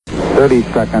30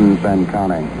 seconds and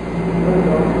counting.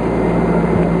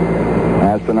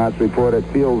 Astronauts report it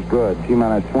feels good.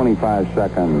 T-minus 25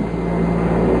 seconds.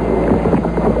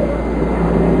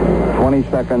 20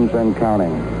 seconds and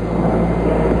counting.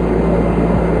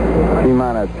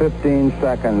 T-minus 15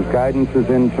 seconds. Guidance is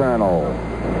internal.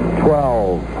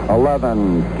 12,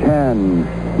 11,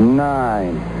 10,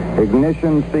 9.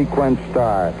 Ignition sequence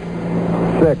starts.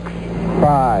 6,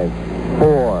 5,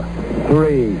 4,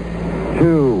 3,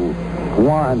 2,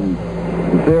 1,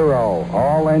 0.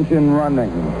 All engine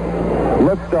running.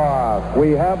 Liftoff.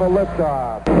 We have a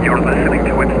liftoff. You're listening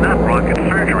to It's Not Rocket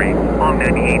Surgery on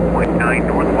 98.9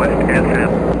 Northwest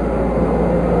FM.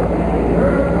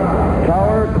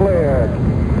 Tower cleared.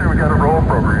 Here we got a roll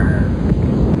program.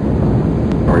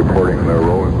 Reporting the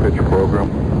roll and pitch program.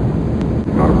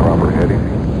 Not a proper heading.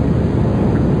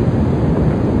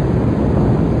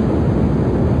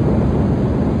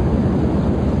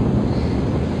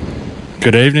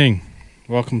 Good evening.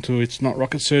 Welcome to It's Not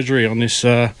Rocket Surgery on this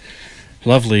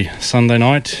lovely Sunday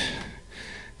night.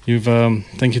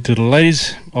 Thank you to the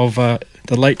ladies of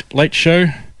the late show,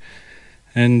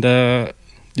 and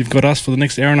you've got us for the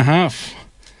next hour and a half.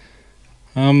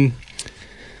 And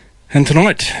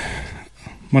tonight,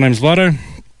 my name's Vlado,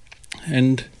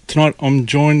 and tonight I'm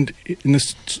joined in the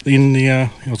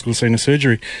studio.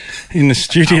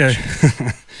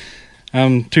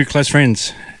 Two close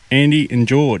friends, Andy and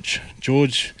George.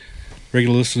 George,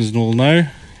 regular listeners will know,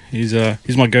 he's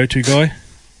my go-to guy, and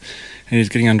he's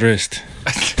getting undressed.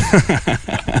 That's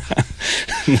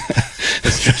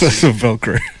a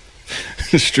Velcro.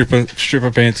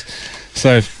 stripper pants.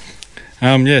 So,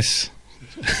 yes,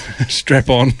 strap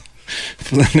on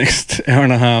for the next hour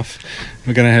and a half.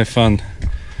 We're going to have fun.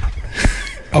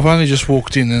 I've only just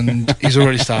walked in and he's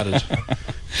already started.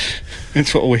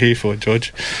 That's what we're here for,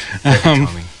 George.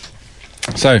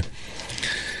 So,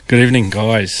 good evening,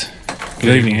 guys.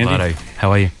 Good evening, Andy. Vlado. How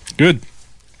are you? Good.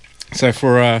 So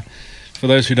for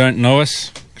those who don't know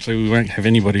us, actually we won't have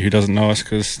anybody who doesn't know us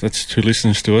because that's two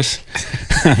listeners to us.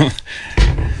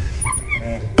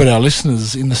 But our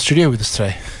listeners in the studio with us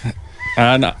today.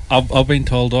 No, I've been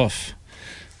told off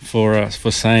for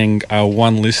saying our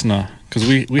one listener because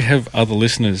we have other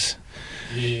listeners.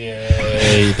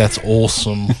 Yay, that's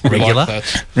awesome. Regular? Like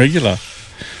that. Regular.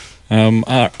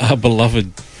 Our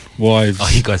beloved wives. Oh,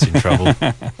 you guys are in trouble.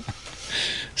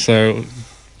 So,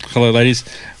 hello, ladies.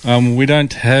 We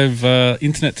don't have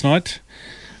internet tonight,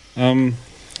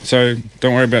 so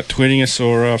don't worry about tweeting us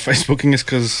or Facebooking us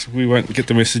because we won't get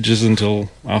the messages until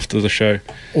after the show.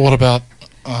 What about,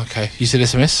 okay, you said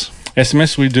SMS?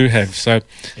 SMS we do have, so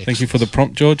Excellent. Thank you for the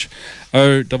prompt, George.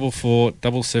 044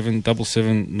 77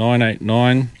 77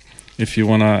 989 if you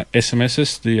want to SMS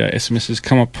us. The SMSs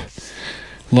come up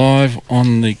live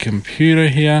on the computer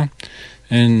here,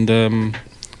 and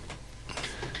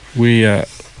we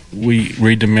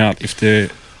read them out if they're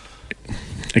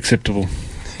acceptable.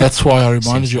 That's why I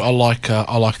reminded you. I like the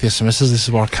SMSs. This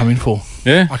is what I come in for.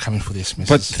 Yeah, I come in for the SMSs.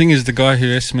 but the thing is, the guy who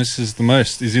SMSs the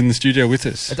most is in the studio with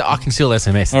us. I can still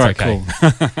SMS. It's All right, okay.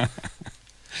 cool.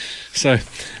 So,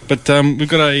 but we've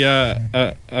got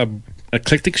a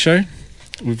eclectic show.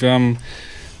 We've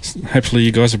hopefully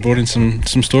you guys have brought in some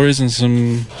stories and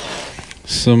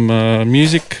some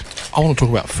music. I want to talk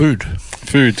about food.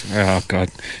 Food. Oh God,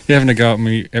 you're having a go at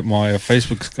me at my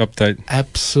Facebook update.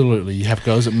 Absolutely. You have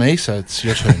goes at me, so it's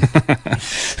your turn.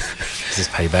 Is this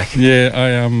payback? Yeah,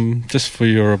 I just for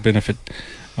your benefit,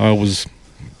 I was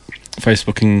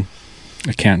Facebooking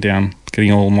a countdown,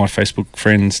 getting all my Facebook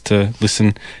friends to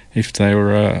listen if they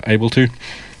were able to,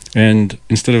 and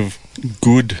instead of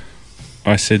good,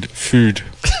 I said food.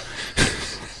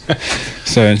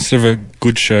 So instead of a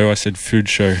good show, I said food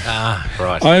show. Ah,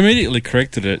 right. I immediately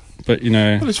corrected it, but you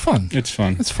know, Well, it's fun. it's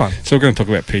fun. It's fun. So we're going to talk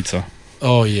about pizza.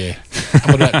 Oh, yeah.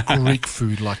 How about Greek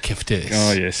food like keftedes?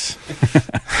 Oh yes.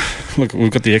 Look, we've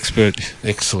got the expert.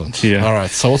 Excellent. Yeah. All right,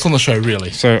 so what's on the show,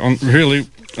 really? So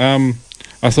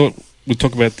I thought we'd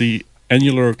talk about the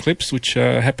annular eclipse, which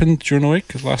happened during the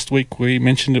week. Last week we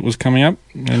mentioned it was coming up,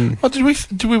 and Oh, did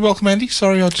we welcome Andy?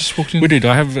 Sorry, I just walked in. we did.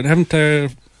 I haven't.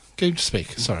 Get him to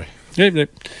speak. Sorry. Yeah.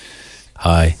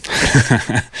 Hi.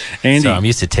 Andy, So I'm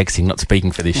used to texting, not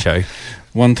speaking for this show.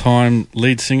 one-time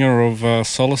lead singer of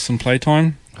Solace and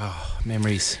Playtime. Oh,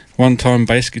 memories. One-time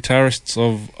bass guitarist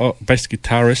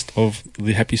of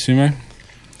the Happy Sumo.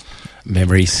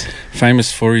 Memories.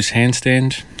 Famous for his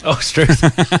handstand. Oh, it's true.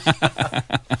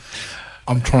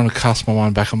 I'm trying to cast my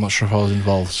mind back. I'm not sure if I was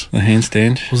involved. The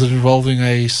handstand. Was it involving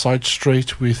a side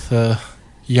street with a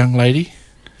young lady?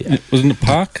 Wasn't it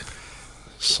Park?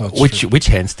 Side Which street.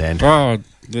 handstand? Oh,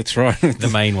 That's right. The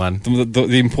main one.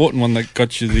 The important one that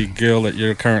got you the girl that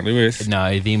you're currently with.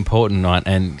 No, the important one,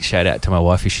 and shout out to my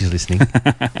wife if she's listening.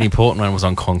 The important one was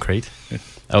on concrete.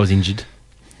 I was injured.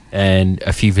 And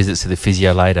a few visits to the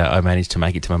physio later, I managed to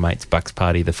make it to my mate's Bucks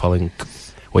party the following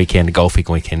weekend, a golfing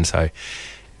weekend. So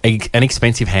an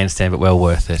expensive handstand, but well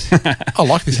worth it. I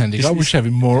like this handicap. I wish I have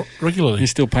him more regularly. You're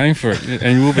still paying for it,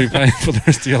 and you will be paying for the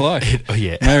rest of your life. Oh,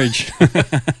 yeah. Marriage.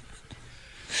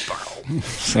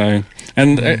 So,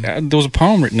 and there was a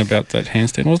poem written about that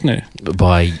handstand, wasn't there?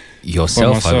 By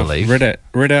yourself, By I believe.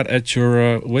 Read out at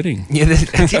your wedding. Yeah,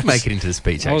 that did make it into the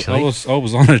speech, actually. I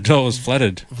was honoured. I was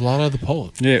flattered. Vlado the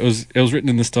poet. Yeah, it was written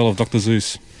in the style of Dr.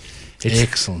 Zeus.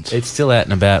 Excellent. It's still out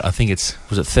and about. I think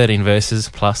was it 13 verses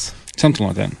plus? Something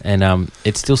like that. And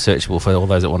it's still searchable for all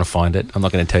those that want to find it. I'm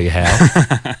not going to tell you how.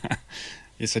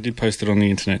 Yes, I did post it on the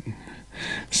internet.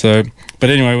 So, but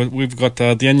anyway, we've got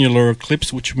the annular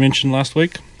eclipse, which we mentioned last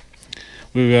week.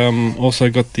 We've also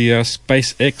got the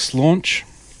SpaceX launch.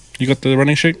 You got the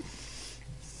running sheet?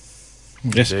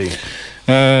 Yes.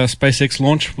 SpaceX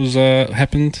launch was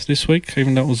happened this week,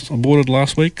 even though it was aborted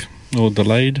last week or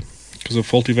delayed because of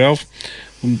faulty valve.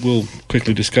 We'll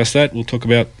quickly discuss that. We'll talk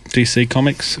about DC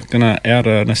Comics going to out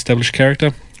an established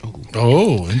character.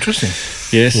 Oh, interesting.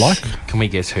 Yes. Can we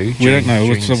guess who? We don't know.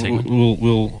 during the segment?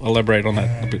 We'll elaborate on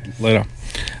that a bit later.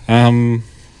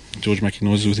 George making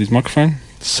noises with his microphone.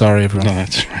 Sorry, everyone. No,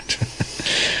 that's right.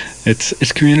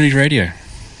 It's community radio.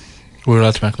 We're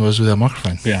allowed to make noise with our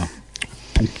microphone. Yeah.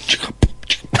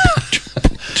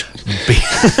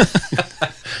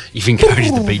 You've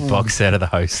encouraged the beatbox out of the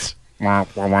host.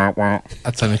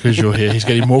 That's only because you're here. He's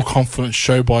getting more confident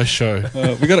show by show.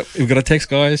 We've got a text,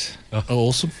 guys. Oh,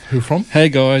 awesome. Who from? Hey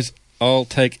guys, I'll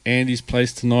take Andy's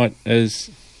place tonight as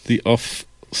the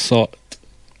off-site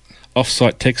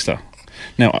texter.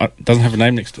 Now it doesn't have a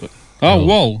name next to it. Oh,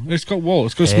 Wall. It's got Wall.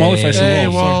 It's got a smiley face Hey,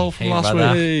 on Wall. Wall from last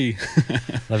brother. week. Hey.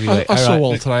 Love you. I saw All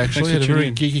Wall today, actually, at a for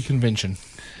very tuning geeky convention.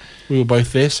 We were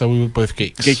both there, so we were both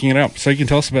geeks. Geeking it up. So you can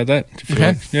tell us about that. If you Okay.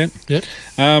 like. Yeah.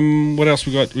 Yep. What else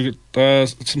we got? We got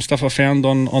some stuff I found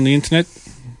on the internet.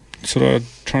 Sort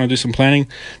of trying to do some planning.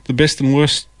 The best and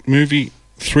worst movie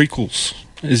threequels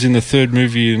is in the third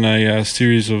movie in a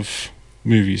series of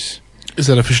movies. Is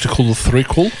that officially called a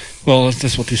threequel? Well,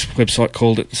 that's what this website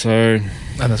called it. So,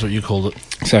 And that's what you called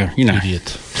it. so you know.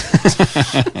 Idiot.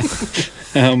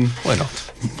 Why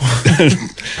not? Because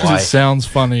it sounds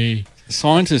funny.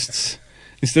 Scientists,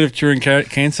 instead of curing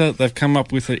cancer, they've come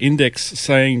up with an index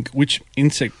saying which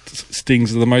insect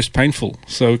stings are the most painful.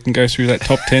 So we can go through that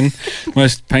top 10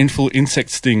 most painful insect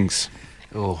stings.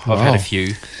 Oh, I've had a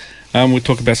few. We'll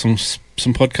talk about some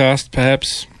podcasts,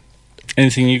 perhaps.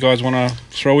 Anything you guys want to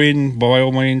throw in, by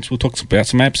all means. We'll talk about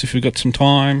some apps if we've got some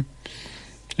time.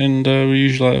 And we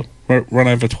usually run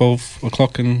over 12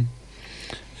 o'clock and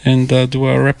do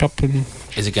our wrap-up. And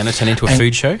Is it going to turn into a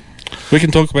food show? we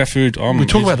can talk about food. We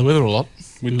talk about the weather a lot.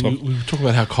 We We talk- talk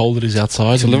about how cold it is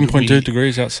outside. It's 11.2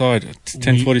 degrees outside. It's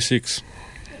 10:46.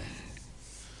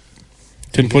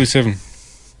 10:47.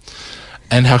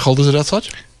 And how cold is it outside?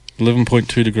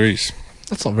 11.2 degrees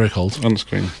That's not very cold. on the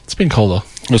screen. It's been colder.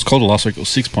 It was colder last week. It was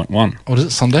 6.1. What is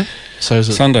it, Sunday? So is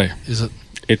it... Sunday. Is it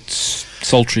It's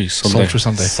sultry Sunday. sultry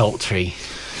Sunday? Sultry.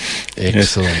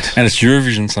 Excellent. And it's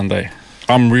Eurovision Sunday.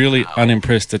 I'm really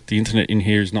unimpressed that the internet in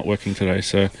here is not working today.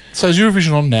 So So is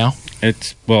Eurovision on now?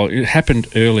 it happened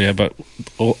earlier, but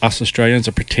all us Australians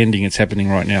are pretending it's happening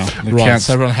right now. The Right, counts-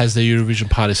 so everyone has their Eurovision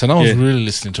party. So no one's Yeah. really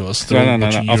listening to us. They're all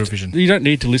watching Eurovision. You don't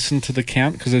need to listen to the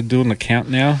count because they're doing the count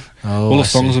now. Oh, All I the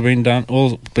songs see. have been done,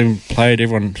 all been played.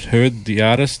 Everyone heard the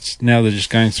artists. Now they're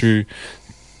just going through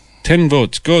 10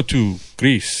 votes. Go to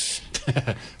Greece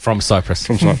From Cyprus.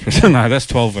 from Cyprus. No, that's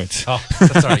 12 votes. Oh,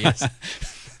 that's right, yes.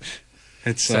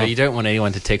 It's So you don't want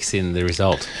anyone to text in the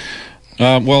result.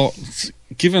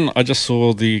 given I just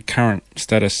saw the current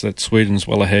status that Sweden's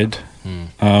well ahead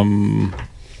on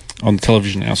the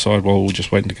television outside while we're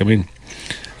just waiting to come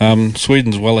in.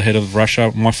 Sweden's well ahead of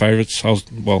Russia. My favourites. I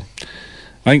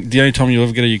think the only time you'll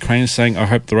ever get a Ukrainian saying "I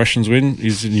hope the Russians win"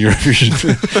 is in Eurovision.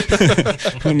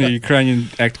 When the Ukrainian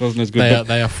act wasn't as good.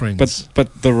 They are friends.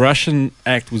 But the Russian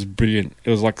act was brilliant. It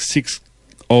was like 6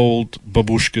 old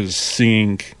babushkas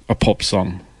singing a pop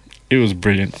song. It was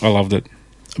brilliant. I loved it.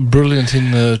 Brilliant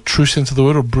in the true sense of the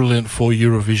word, or brilliant for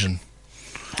Eurovision?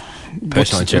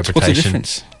 Personal What's the interpretation.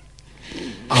 difference?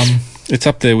 Um, It's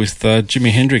up there with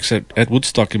Jimi Hendrix at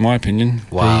Woodstock, in my opinion.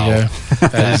 Wow. There you go.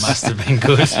 That must have been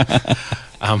good.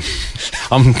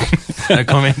 No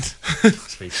comment.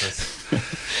 Speechless.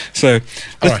 So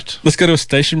All right. let's go to a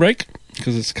station break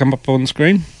because it's come up on the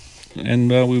screen, and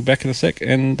we'll be back in a sec.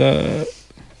 And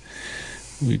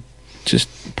just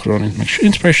put it on and make sure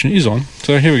inspiration is on.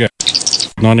 So here we go.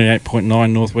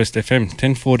 98.9 Northwest FM,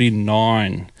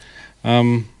 10:49.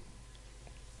 And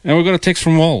we've got a text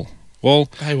from Wal. Wal,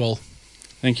 Hey, Wal.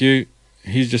 thank you.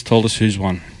 He's just told us who's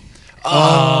won.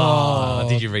 Oh,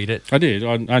 did you read it? I did.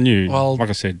 I knew. Well, like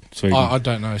I said, Sweden. I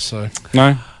don't know, so...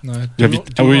 No? No.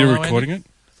 Were you recording it?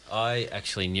 I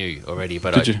actually knew already,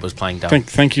 but Did I you? was playing dumb.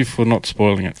 Thank you for not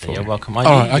spoiling it for You're me. welcome. I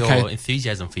All knew right, your okay.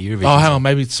 enthusiasm for Eurovision. Oh, hang on.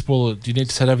 Maybe it's spoiler. Do you need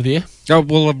to say it over the air? Oh,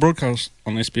 well, I broadcast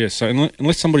on SBS, so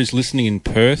unless somebody's listening in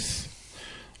Perth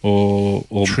or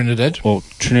Trinidad? or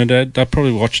Trinidad, they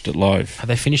probably watched it live. Have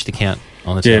they finished the count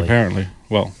on the Yeah, telly? apparently.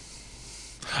 Well,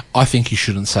 I think you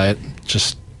shouldn't say it.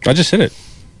 I just said it.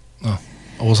 I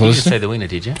wasn't You didn't listening. say the winner,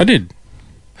 did you? I did.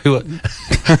 Who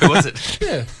was it?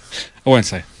 Yeah. I won't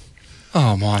say.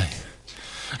 Oh, my.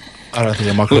 I don't think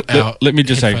our micro- Let me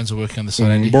just say. headphones are working on the side,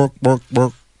 Andy. Bork. Oh,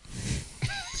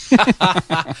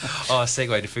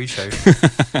 segue to food show.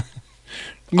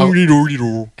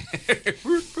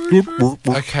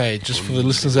 Okay, just for the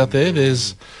listeners out there,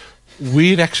 there's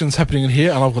weird actions happening in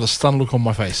here, and I've got a stunned look on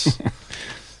my face.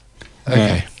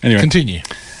 Okay, anyway. continue.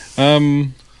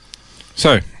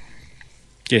 So,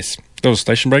 yes, that was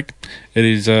station break. It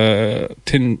is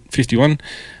 10:51.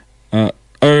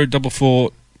 044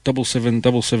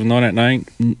 7777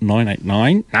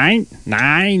 989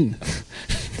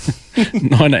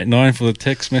 989 for the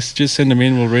text messages. Send them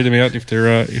in. We'll read them out if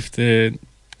they're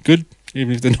good.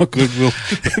 Even if they're not good, we'll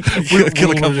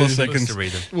kill a couple of seconds to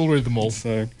read them. We'll read them all.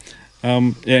 So,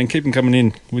 yeah, and keep them coming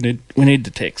in. We need the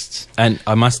texts. And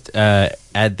I must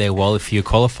add there, while if you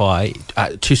qualify,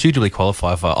 to suitably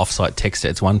qualify for off-site text,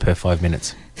 it's 1 per 5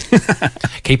 minutes.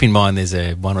 Keep in mind there's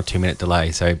a 1 or 2 minute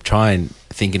delay, so try and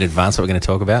think in advance what we're going to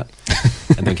talk about,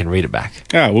 and then we can read it back.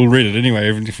 We'll read it anyway,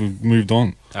 even if we've moved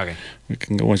on. Okay. We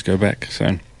can always go back.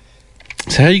 So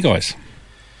how are you guys?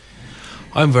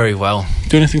 I'm very well.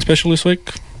 Do anything special this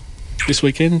week? This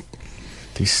weekend?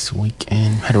 This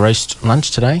weekend, had a roast lunch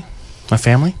today. My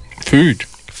family. Food.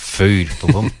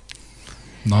 Boom.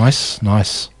 Nice.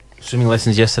 Swimming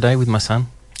lessons yesterday with my son.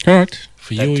 All right.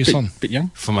 For you or your son? Bit young.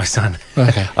 For my son.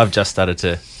 Okay. I've just started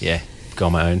to, go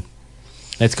on my own.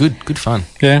 It's good fun.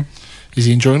 Yeah. Is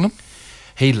he enjoying them?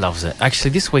 He loves it.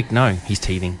 Actually, this week, no, he's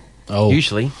teething. Oh.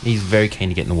 Usually, he's very keen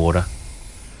to get in the water.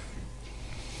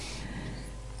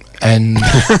 And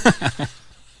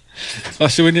Oh,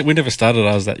 so we never started.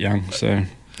 I was that young, so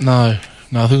no,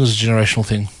 I think it was a generational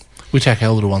thing. We take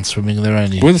our little ones swimming, and they're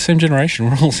only... we're the same generation.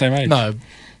 We're all the same age. No.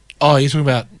 Oh, you're talking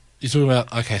about...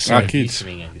 Okay, sorry. Our kids. He's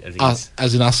swimming as he Us, is.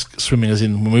 as in us swimming, as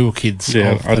in when we were kids.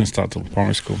 Yeah, I didn't start till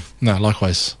primary school. No,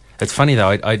 likewise. It's funny, though.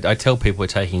 I tell people we're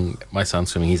taking my son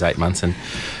swimming. He's 8 months, and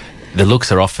the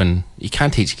looks are often... You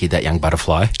can't teach a kid that young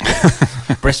butterfly.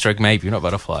 Breaststroke, maybe, not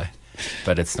butterfly.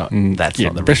 But it's not... That's Yeah,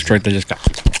 not the breaststroke. reason. They just go.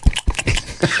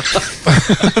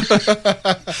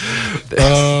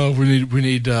 We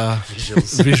need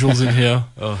visuals in here.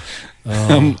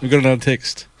 We've got another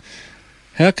text.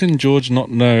 How can George not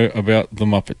know about the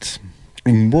Muppets?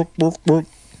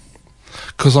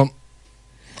 Because I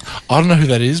don't know who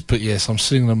that is, but yes, I'm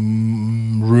sitting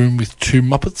in a room with 2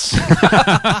 Muppets,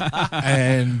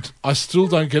 and I still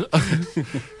don't get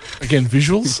again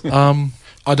visuals.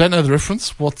 I don't know the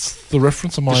reference. What's the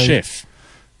reference? The chef.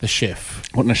 The chef.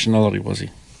 What nationality was he?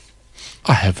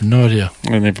 I have no idea.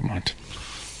 Oh, never mind.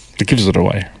 It gives it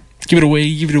away. Give it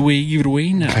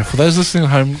away now. Okay, for those listening at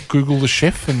home, Google the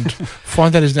chef and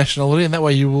find out his nationality, and that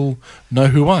way you will know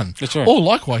who won. That's right. Or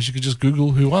likewise, you could just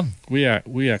Google who won. We are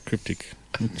cryptic.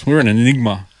 We're an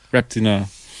enigma wrapped in a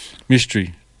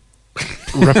mystery.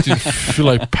 Wrapped in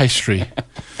Filo pastry.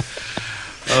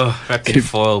 Oh, wrapped in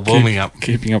foil, warming up.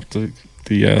 Keeping up the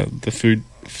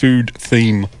food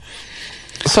theme.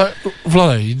 So,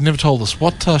 Vlado, you never told us.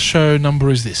 What show number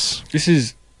is this? This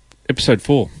is episode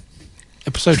 4.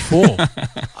 Episode 4.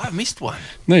 I missed one.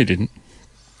 No, you didn't.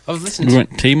 I was listening We to...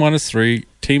 went T-3,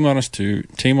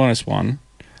 T-2, T-1,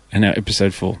 and now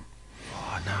episode 4.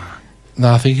 Oh, no.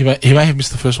 No, I think he may have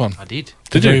missed the first one. I did.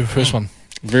 The Did you? very first one.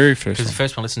 Very first Because the one.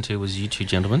 first one I listened to was You Two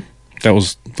Gentlemen. That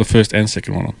was the first and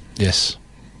second one. Yes.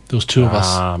 There was 2 of us.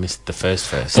 I missed the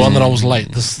first. The one that I was late.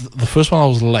 The first one I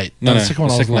was late. No, The second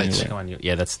one I was late. you were Second one,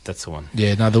 yeah, that's the one.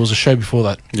 Yeah, no, there was a show before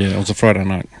that. Yeah, it was a Friday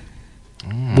night.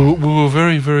 We were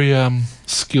very, very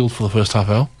skilled for the first half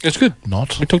hour. It's good.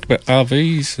 Not. We talked about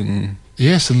RVs and...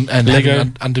 Yes, and Lego. having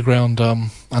an underground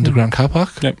car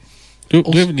park. Yep. Do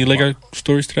we have any Lego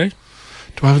stories today?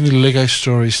 Do I have any Lego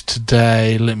stories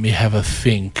today? Let me have a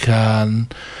think. No,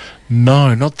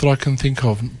 not that I can think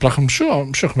of. But I'm sure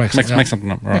I can make something up. Make something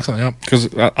up, right? Make something up. Because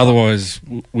otherwise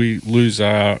we lose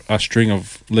our string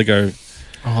of Lego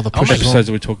Oh, the I'll pressure's episodes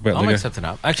that on. we talk about I'll Lego. make something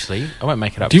up. Actually, I won't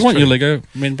make it up. Do you It's want true. your Lego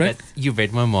men back? You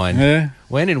read my mind. Yeah.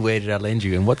 When and where did I lend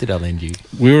you, and what did I lend you?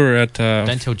 We were at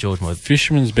Don't tell George my...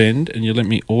 Fisherman's Bend, and you lent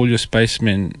me all your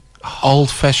spacemen,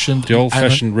 Old-fashioned. the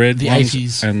old-fashioned red the ones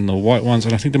 80s. and the white ones,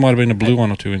 and I think there might have been a blue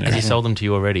one or two in there. Has he as well. sold them to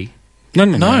you already? No,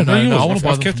 No, yours. I wanna buy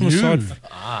I've them kept from them you. aside.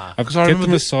 I've 'Cause I kept remember them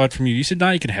the- aside from you. You said, no,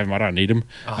 you can have them. I don't need them.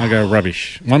 I go,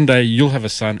 rubbish. One day you'll have a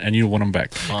son and you'll want them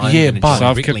back. Yeah, but- So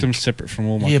I've kept them separate from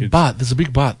all my Yeah, kids. but there's a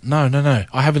big but. No.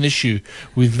 I have an issue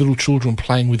with little children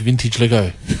playing with vintage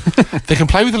Lego. They can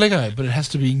play with the Lego, but it has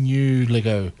to be new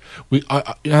Lego. We're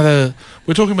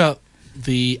talking about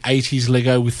the 80s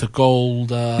Lego with the gold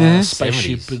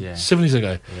spaceship. 70s, yeah. 70s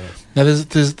Lego. Now,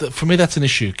 there's for me that's an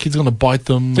issue. Kids are going to bite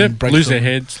them, Yep, and break lose them.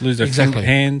 their heads, lose their Exactly.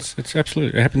 hands. It's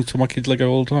absolutely. It happens to my kids' Lego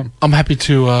all the time. I'm happy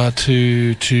to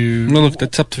No, look,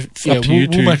 that's up to you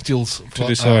we'll make deals to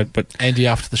decide. But Andy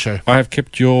after the show. I have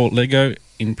kept your Lego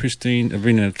in pristine,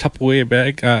 in a Tupperware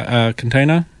bag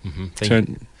container. Thank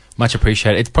you. Much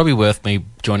appreciated. It's probably worth me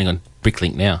joining on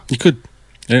Bricklink now. You could.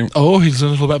 Yeah. Oh, he's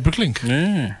learned a little about Bricklink.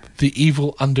 Yeah. The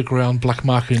evil underground black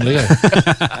market in Lego.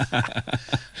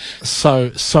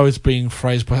 so it's being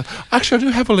phrased by... Actually, I do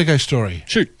have a Lego story.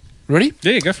 Shoot. Ready?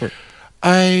 Yeah, go for it.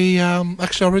 I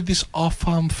read this off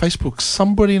Facebook.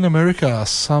 Somebody in America,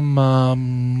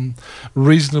 some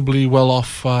reasonably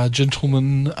well-off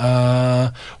gentleman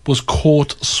was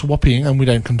caught swapping, and we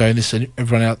don't condone this,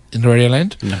 everyone out in the radio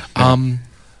land,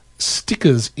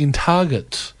 stickers in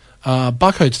Target,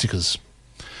 barcode stickers.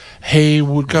 He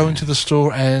would go into the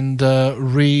store and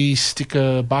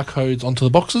re-sticker barcodes onto the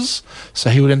boxes, so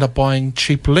he would end up buying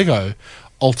cheap Lego,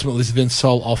 ultimately to then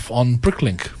sell off on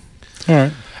Bricklink. All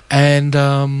right.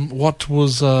 And what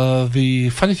was the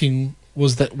funny thing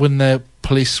was that when the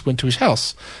police went to his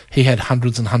house, he had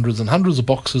hundreds and hundreds and hundreds of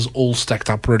boxes all stacked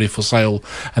up ready for sale,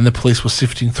 and the police were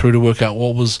sifting through to work out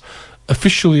what was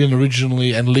officially and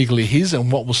originally and legally his and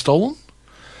what was stolen.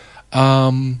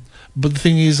 But the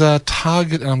thing is,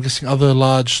 Target and I'm guessing other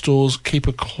large stores keep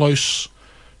a close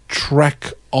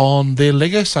track on their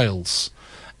Lego sales,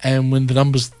 and when the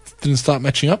numbers didn't start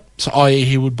matching up, so i.e.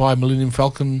 he would buy a Millennium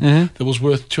Falcon that was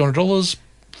worth $200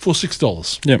 for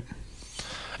 $6. Yep.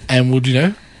 And would,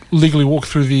 legally walk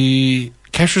through the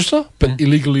cash register, but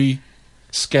illegally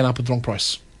scan up at the wrong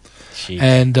price. Jeez.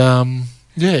 And,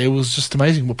 it was just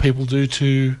amazing what people do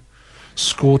to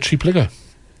score cheap Lego.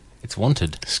 It's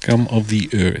wanted. Scum of the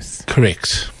earth.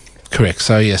 Correct.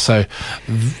 So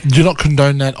do not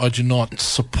condone that. I do not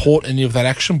support any of that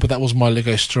action, but that was my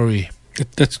Lego story.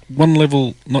 That's one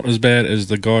level not as bad as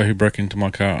the guy who broke into my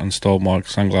car and stole my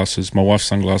sunglasses, my wife's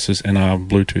sunglasses, and our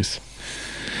Bluetooth.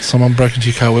 Someone broke into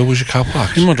your car. Where was your car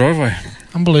parked? In my driveway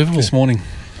Unbelievable. this morning.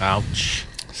 Ouch.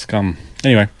 Scum.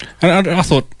 Anyway, I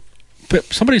thought,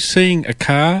 somebody's seeing a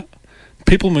car,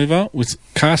 people mover with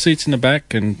car seats in the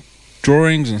back and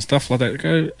drawings and stuff like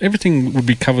that. Everything would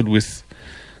be covered with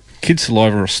kid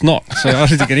saliva or snot. So I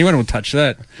don't think anyone would touch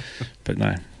that. But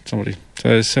no, somebody.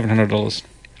 So $700.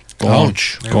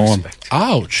 Ouch. Gone.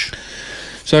 Ouch.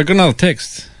 So I got another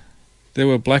text. There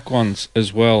were black ones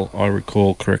as well, I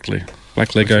recall correctly.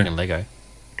 Black Lego. Lego.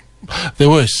 There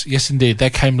was, yes, indeed. They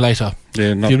came later.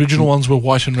 They're not The original ones were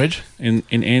white and red. in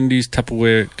Andy's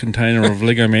Tupperware container of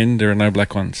Lego men. There are no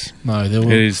black ones. No, there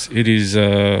were. It is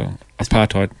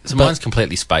apartheid. So mine's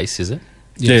completely space, is it?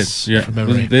 Yes, yeah. from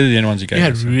memory. They're the only ones you You gave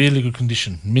had us. really good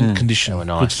condition, mint condition, They were good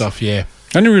nice. stuff. Yeah,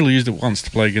 I only really used it once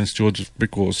to play against George's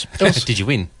Brick Wars. Did you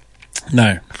win?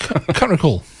 No. can't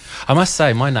recall. I must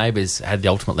say, my neighbours had the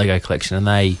ultimate Lego collection, and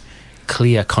they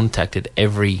clear contacted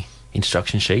every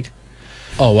instruction sheet,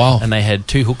 Oh wow! and they had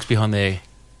 2 hooks behind their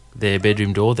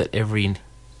bedroom door that every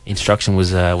instruction was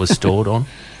stored on.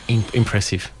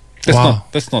 Impressive. Wow.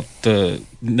 That's not the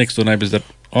next door neighbours that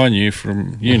I knew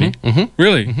from uni.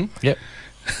 Really? Yep.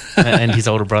 And his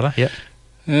older brother. Yep.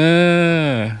 We'll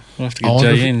have to I get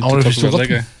wonder Jay if- in I to wonder if talk he's still about got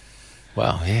Lego. them.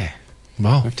 Wow. Yeah.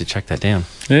 Wow. We have to track that down.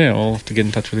 Yeah, I'll have to get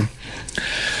in touch with him.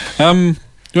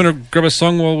 You want to grab a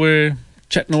song while we're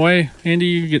chatting away? Andy,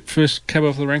 you get first cab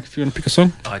off the rank if you want to pick a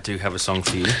song. I do have a song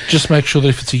for you. Just make sure that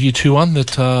if it's a U2 one, that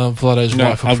Vlado's No,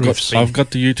 wife I've approves.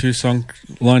 got the U2 song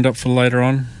lined up for later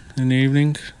on in the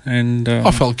evening, and I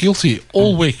felt guilty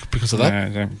all week because of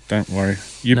that. no, don't worry.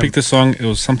 You picked the song. It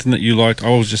was something that you liked.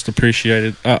 I just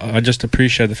appreciated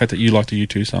the fact that you liked the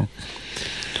U2 song.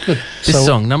 Good. This So-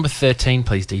 song, number 13,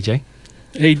 please, DJ.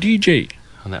 Hey DJ.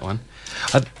 On that one.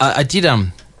 I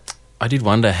did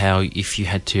wonder how, if you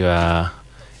had to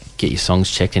get your songs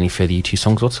checked, any further U2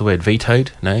 songs, what's the word?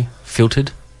 Vetoed? No?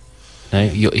 Filtered? No?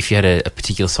 If you had a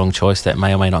particular song choice that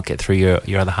may or may not get through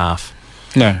your other half.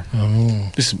 No,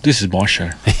 Oh. this is my show.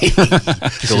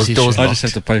 Doors I just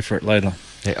have to pay for it later.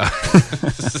 Yeah.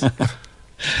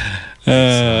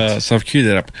 So I've queued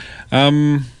that up.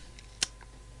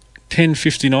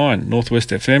 10:59 Northwest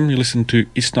FM. You listen to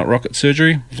It's Not Rocket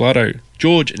Surgery. Vlado,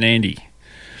 George, and Andy.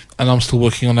 And I'm still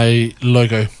working on a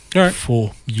logo All right.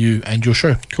 for you and your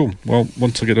show. Cool. Well,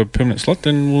 once I get a permanent slot,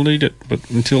 then we'll need it. But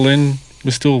until then,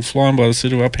 we're still flying by the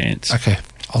seat of our pants. Okay.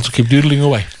 I'll just keep doodling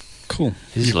away. Cool.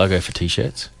 Is this logo for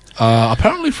T-shirts?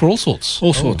 Apparently for all sorts.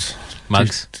 All sorts.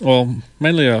 Mugs? Well,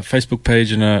 mainly a Facebook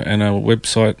page and a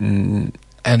website and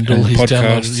All his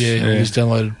podcasts. downloaded, all his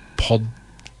downloaded pod.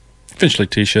 Eventually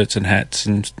T-shirts and hats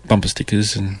and bumper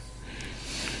stickers and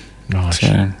Nice.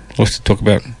 so lots to talk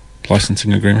about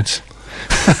licensing agreements.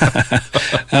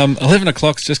 11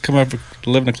 o'clock's just come up.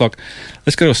 11 o'clock.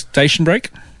 Let's go to a station break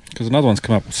because another one's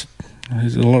come up.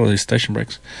 There's a lot of these station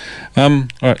breaks. All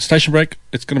right, station break.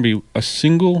 It's going to be a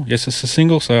single. Yes, it's a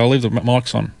single, so I'll leave the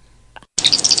mics on.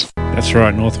 That's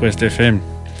right, Northwest FM.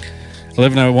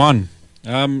 11:01.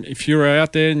 If you're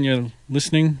out there and you're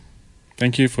listening,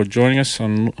 thank you for joining us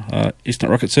on It's Not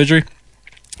Rocket Surgery.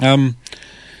 You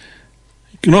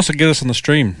can also get us on the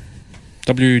stream,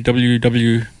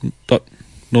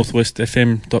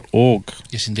 www.northwestfm.org.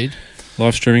 Yes, indeed.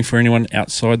 Live streaming for anyone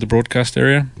outside the broadcast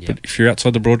area. Yep. But if you're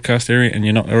outside the broadcast area and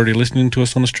you're not already listening to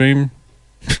us on the stream,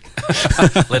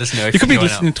 Let us know if you could be you're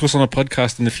going listening to us on a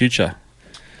podcast in the future.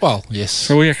 Well, yes.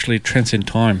 So we actually transcend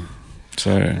time.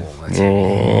 So, that's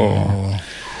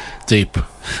Deep.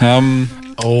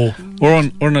 or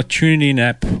on a TuneIn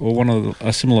app or one of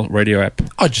a similar radio app.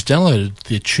 I just downloaded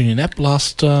the TuneIn app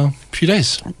last few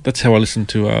days. That's how I listen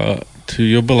to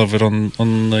your beloved on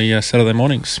the Saturday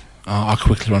mornings. I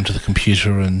quickly run to the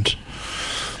computer and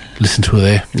listen to her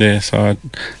there. Yeah, so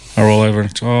I roll over and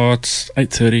it's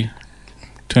 8:30.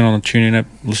 Turn on the TuneIn app,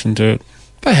 listen to it.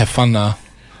 They have fun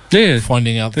Yeah,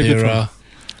 finding out they're good fun.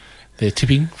 their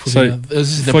tipping. So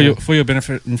for your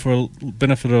benefit and for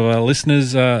benefit of our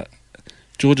listeners,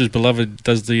 George's beloved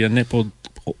does the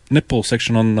netball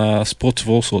section on sports of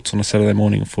all sorts on a Saturday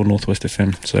morning for Northwest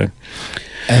FM. So,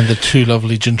 and the two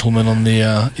lovely gentlemen on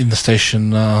the in the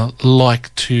station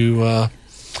like to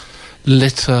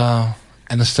let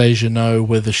Anastasia know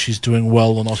whether she's doing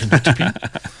well or not in her tipping.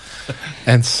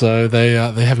 And so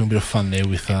they're having a bit of fun there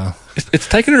with. It's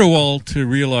taken her a while to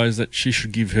realise that she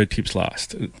should give her tips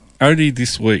last. Only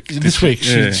this week. This week,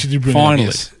 she did bring finally. it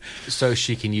up, yes. So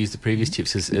she can use the previous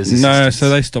tips as No, assistance. so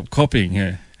they stopped copying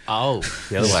her. Oh,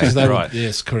 the other Because way. they Right.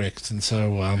 yes, correct. And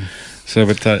so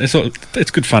But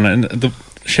it's good fun, and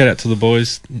shout out to the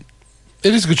boys.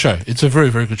 it is a good show. It's a very,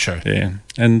 very good show. Yeah,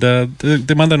 and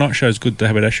the Monday night show is good. The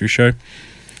Haberdashery show.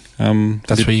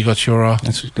 That's where you got your.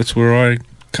 That's where I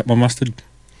cut my mustard.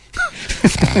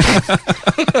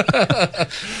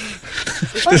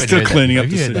 They're still cleaning up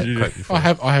the studio. I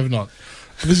have not.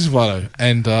 But this is Vilo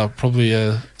and probably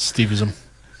Steveism.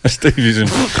 A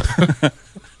Steveism.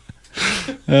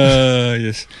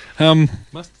 Yes.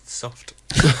 Mustard soft.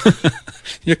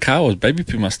 Your car was baby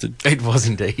poo mustard It was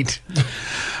indeed.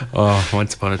 Oh,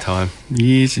 once upon a time.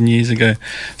 years and years ago.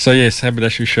 So yes,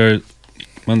 Haberdashery show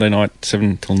Monday night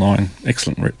 7 till 9.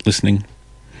 Excellent listening.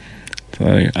 So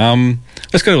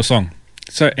let's go to a song.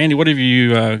 So Andy, what have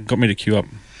you got me to queue up?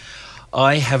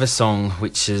 I have a song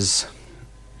which is...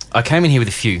 I came in here with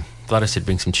a few. Vlado said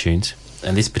bring some tunes.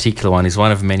 And this particular one is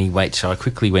one of many. Wait, so I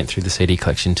quickly went through the CD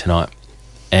collection tonight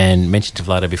and mentioned to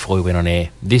Vlado before we went on air.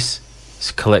 This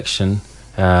collection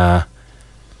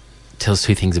tells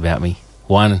two things about me.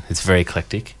 One, it's very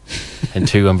eclectic. And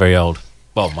two, I'm very old.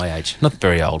 Well, my age. Not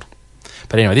very old.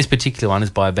 But anyway, this particular one is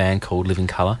by a band called Living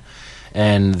Colour.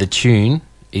 And the tune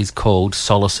is called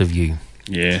Solace of You.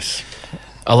 Yes.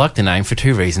 I like the name for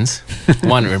two reasons.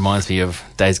 One, it reminds me of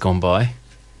days gone by,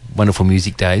 wonderful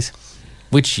music days,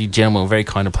 which you gentlemen were very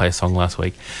kind to play a song last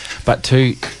week. But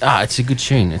two, it's a good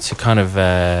tune. It's a kind of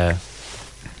a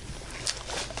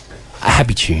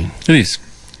happy tune. It is.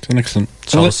 It's an excellent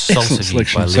Solace of You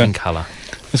selection. by So, Living Colour.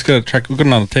 let's go to track. We've got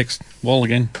another text. Wall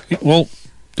again. Yeah, Wall,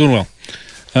 doing well.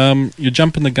 You're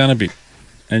jumping the gun a bit,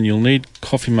 and you'll need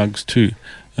coffee mugs too.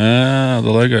 The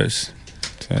logos.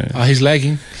 So, He's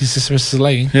lagging. His SMS is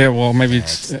lagging. yeah, well, maybe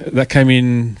it's that came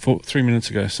in 3 minutes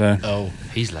ago. So Oh,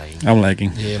 He's laying. I'm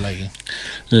lagging. yeah, lagging.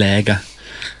 Lagger.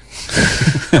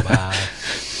 Bye.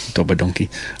 Dobber donkey.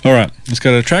 All right, let's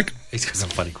go to the track. He's got some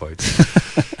funny quotes.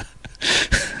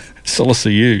 Solace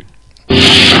of You.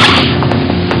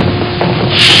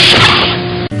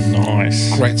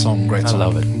 Nice. Great song, great I song.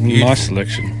 love it. Nice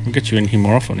selection. We'll get you in here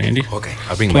more often, Andy. Okay,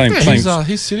 I'll bring Playing- my... Yeah,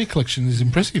 his CD collection is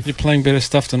impressive. You're playing better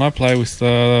stuff than I play with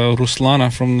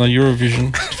Ruslana from the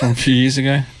Eurovision from a few years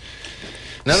ago.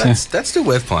 No, that's still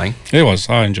worth playing. It was.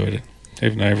 I enjoyed it,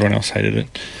 even though everyone else hated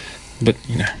it. But,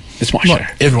 you know, it's my Not show.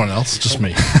 everyone else, just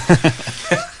me.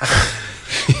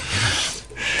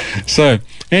 So,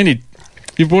 Andy,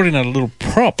 you brought in a little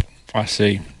prop, I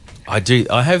see. I do.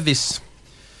 I have this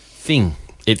thing.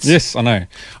 It's Yes, I know.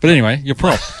 But anyway, your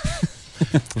prop.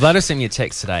 Vlado sent me a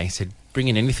text today. He said, bring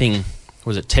in anything,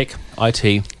 was it tech,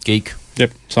 IT, geek,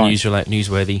 Yep, science.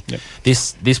 newsworthy. Yep.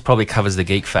 This probably covers the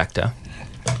geek factor.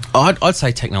 I'd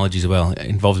say technology as well. It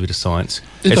involves a bit of science.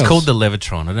 It It's does. called the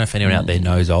Levitron. I don't know if anyone out there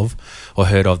knows of or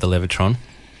heard of the Levitron.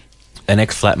 An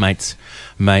ex-flatmate's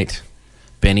mate,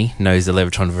 Benny, knows the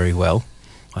Levitron very well.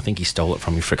 I think he stole it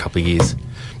from me for a couple of years.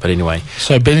 But anyway,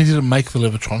 So Benny didn't make the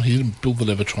Levitron. He didn't build the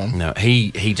Levitron. no,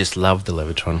 he just loved the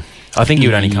Levitron. I think he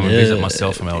would only come and visit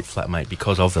myself and my old flatmate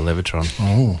because of the Levitron.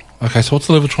 Oh, okay. So what's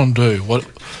the Levitron do? What?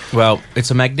 Well,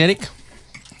 it's a magnetic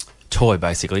toy,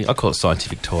 basically. I call it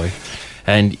scientific toy.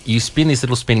 And you spin this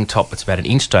little spinning top. It's about an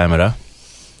inch diameter.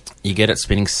 You get it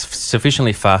spinning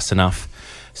sufficiently fast enough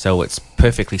so it's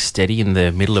perfectly steady in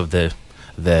the middle of the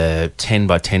 10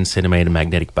 by 10 centimetre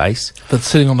magnetic base. That's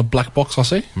sitting on a black box, I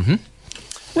see.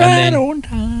 And on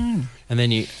time. then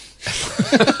you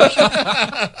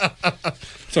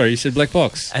Sorry, you said black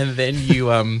box. and then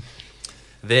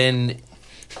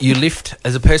you lift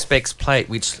as a perspex plate,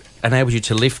 which enables you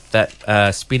to lift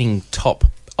that spinning top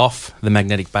off the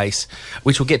magnetic base,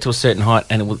 which will get to a certain height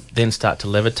and it will then start to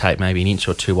levitate maybe an inch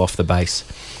or two off the base.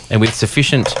 And with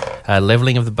sufficient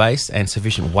levelling of the base and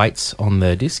sufficient weights on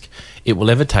the disc, it will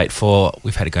levitate for,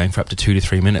 we've had it going for up to 2 to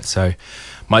 3 minutes. So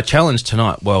my challenge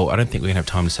tonight, well, I don't think we're going to have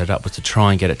time to set it up, was to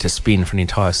try and get it to spin for an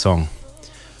entire song.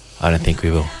 I don't think we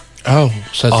will. Oh,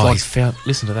 so it's like. He's found,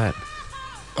 listen to that.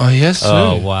 Oh yes.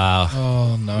 Oh, sir. wow.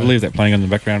 Oh no. We'll leave that playing on the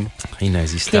background. He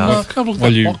knows his Can I stuff. have a look at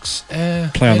While that you box?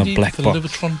 play on the Andy, black the box.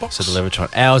 Levitron box. So the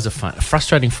Levitron, hours of fun,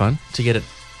 frustrating fun to get it.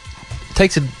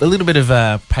 Takes a little bit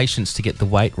of patience to get the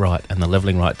weight right and the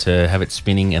leveling right to have it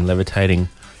spinning and levitating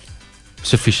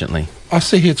sufficiently. I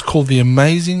see here it's called the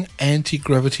Amazing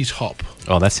Anti-Gravity Top.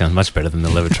 Oh, that sounds much better than the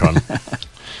Levitron.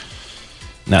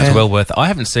 No, it's And- well worth it. I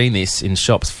haven't seen this in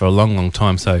shops for a long, long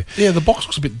time. So, Yeah, the box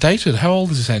looks a bit dated. How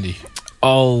old is this, Andy?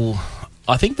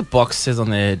 I think the box says on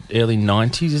the early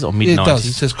 90s or mid 90s. Yeah, it does.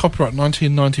 It says copyright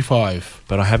 1995.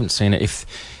 But I haven't seen it.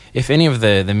 If any of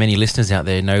the many listeners out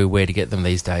there know where to get them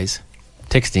these days,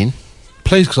 text in.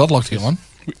 Please, because I'd like to get one.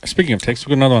 Speaking of text,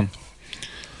 we've got another one.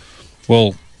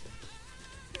 Well,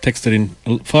 texted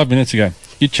in 5 minutes ago.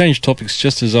 You changed topics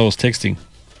just as I was texting.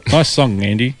 Nice song,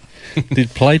 Andy. Did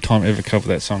Playtime ever cover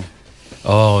that song?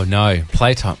 Oh no,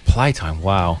 Playtime.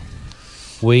 Wow,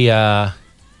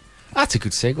 that's a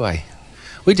good segue.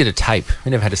 We did a tape.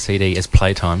 We never had a CD as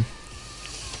Playtime,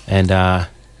 and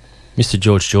Mr.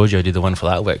 George Giorgio did the wonderful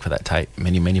artwork for that tape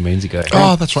many moons ago.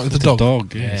 Oh, that's right. The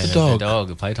dog. Yes. the dog.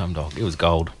 the Playtime dog. It was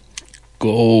gold.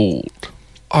 Gold.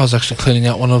 I was actually cleaning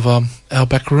out one of our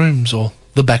back rooms, or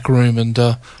the back room, and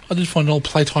I did find an old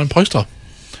Playtime poster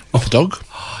with the dog.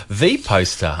 The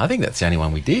poster. I think that's the only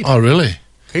one we did. Oh, really?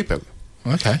 Keep it.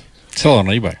 Okay. Sell it on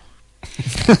eBay.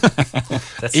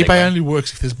 That's eBay segue. only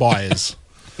works if there's buyers.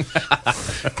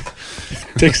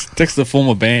 Text the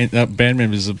former band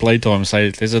members of Playtime and say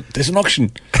there's an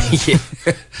auction. Yeah.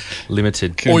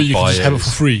 Limited. Or you can just have it buyers. for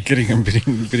free. Getting them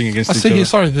bidding against I each see other. here,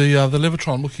 sorry, the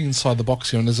Levitron, looking inside the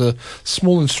box here, and there's a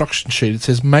small instruction sheet. It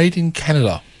says made in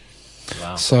Canada.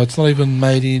 Wow. So it's not even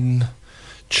made in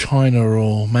China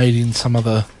or made in some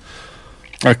other...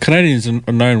 Canadians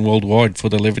are known worldwide for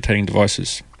their levitating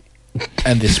devices.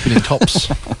 And they're spinning tops.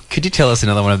 Could you tell us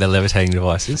another one of their levitating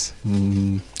devices?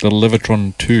 The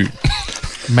Levitron 2.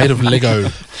 Made of Lego.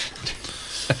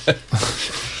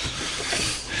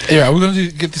 Anyway, are we going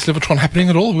to get this Levitron happening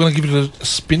at all? We're going to give it a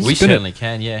spin? We Spin it? certainly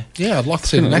can, yeah. Yeah, I'd like to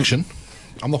see it in action.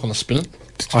 I'm not going to spin it.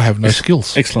 I have no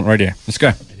skills. Excellent radio. Let's go.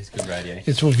 It is good radio.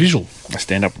 It's all visual. I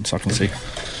stand up so I can see.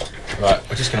 Right,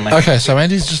 we're just going to make Okay, so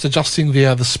Andy's just adjusting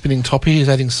the spinning top here. He's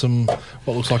adding some,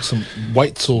 what looks like some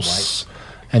weights or...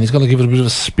 and he's going to give it a bit of a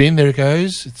spin. There it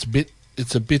goes. It's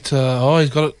a bit, oh, he's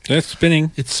got it. That's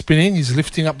spinning. It's spinning. He's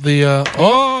lifting up the,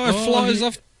 It flies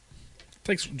off.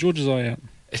 Takes George's eye out.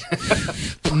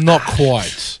 not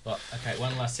quite. Right, okay,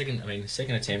 one last second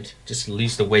attempt. Just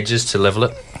use the wedges to level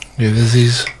it. Yeah, there's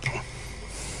his...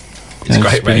 It's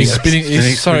great radio. He's spinning. Spinning,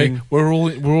 Sorry, spinning. we're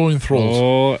all enthralled.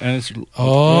 Oh, and it's...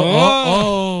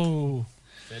 Oh.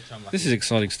 This is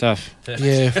exciting stuff.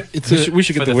 Yeah, it's We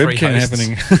should get For the the three webcam hosts.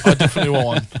 happening.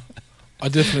 I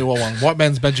definitely want one. White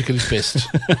man's magic at his best.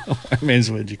 Man's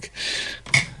magic.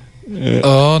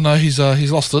 Oh no, he's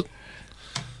lost it.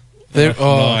 There.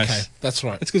 Oh, Nice. okay, that's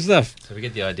right. It's good stuff. So we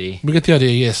get the idea. We get the idea.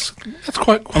 Yes, that's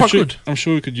quite I'm sure, good. I'm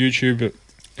sure we could YouTube it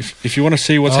if you want to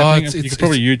see what's happening, you can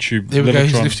probably YouTube. There we go.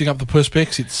 He's Levitron. lifting up the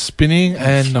Perspex. It's spinning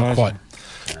and not quite.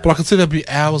 But I can see there'll be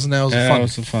hours and hours of fun.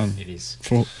 Hours of fun. It is.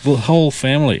 For the whole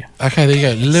family. Okay, there you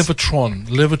go.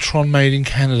 Levitron made in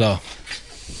Canada.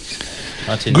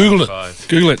 Google it. 1995.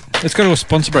 Google it. Let's go to a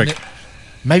sponsor break.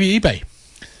 Maybe eBay.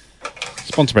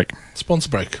 Sponsor break. Sponsor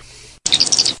break.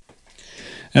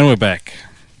 And we're back.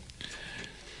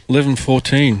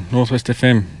 11:14 Northwest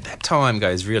FM. That time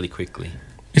goes really quickly.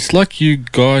 It's like you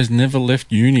guys never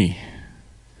left uni.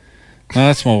 No,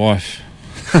 that's my wife.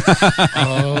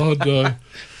 Oh no.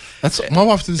 That's my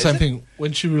wife did the same thing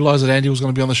when she realised that Andy was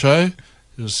going to be on the show.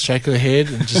 She was shaking her head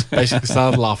and just basically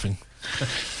started laughing.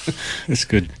 That's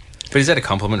good. But is that a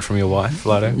compliment from your wife,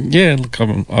 Lido? Yeah, look,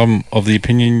 I'm of the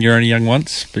opinion you're only young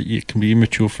once, but you can be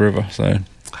immature forever. So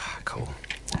Cool.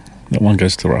 that one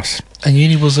goes to us. And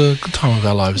uni was a good time of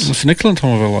our lives. It's an excellent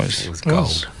time of our lives. It was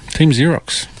Yes. gold. Team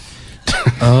Xerox.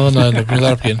 Oh no, bring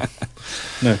that up again.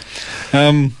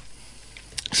 No.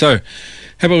 So,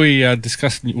 how about we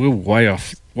discuss? We're way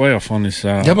off on this.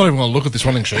 Yeah, I'm not even going to look at this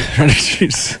running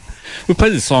sheet. We play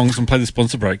the songs and play the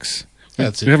sponsor breaks.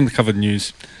 That's We it. haven't covered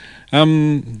news.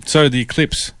 So the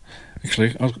eclipse.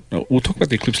 Actually, we'll talk about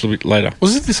the eclipse a little bit later.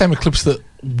 Was it the same eclipse that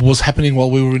was happening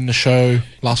while we were in the show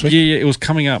last week? Yeah, it was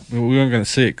coming up. We weren't going to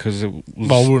see it because it was.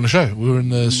 Well, we were in the show. We were in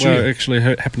the studio. Well, actually,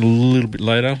 it happened a little bit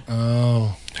later.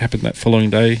 Oh, Happened that following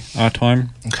day, our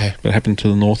time. okay. But it happened to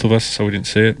the north of us, so we didn't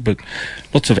see it. But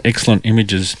lots of excellent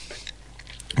images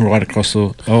right across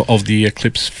of the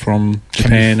eclipse from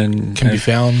Japan and Can be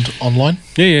found online.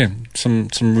 yeah, some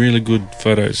really good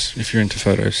photos if you're into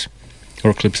photos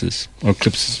or eclipses or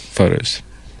eclipse photos.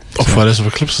 Or photos of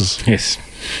eclipses. Yes,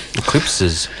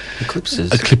 Eclipses.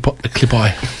 Eclipse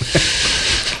eye.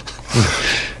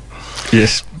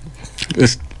 yes.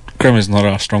 Grammar's not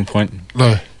our strong point.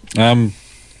 No,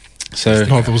 So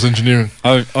no, that was engineering.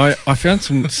 I found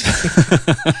some.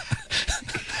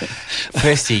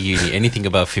 First year uni, anything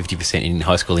above 50% in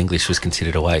high school English was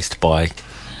considered a waste by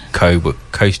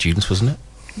co-students, wasn't it?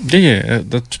 Yeah,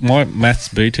 that's my maths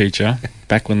B teacher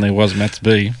back when there was maths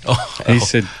B. He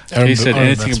said I remember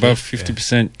anything maths above B,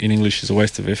 50% in English is a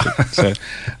waste of effort. So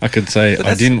I could say But I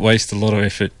that's- didn't waste a lot of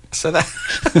effort. So that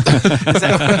is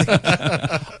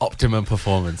that optimum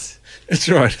performance. It's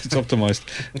right. It's optimized.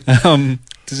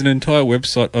 There's an entire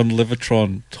website on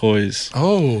Levitron toys,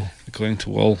 Oh, according to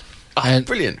Wall. and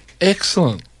Brilliant.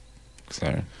 excellent.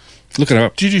 So look it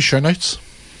up. Do you do show notes?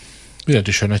 We don't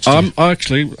do show notes. Do you?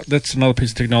 Actually, that's another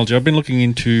piece of technology. I've been looking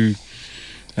into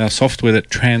software that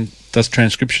does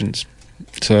transcriptions.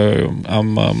 So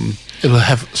It'll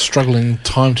have struggling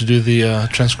time to do the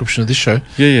transcription of this show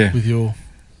yeah. with your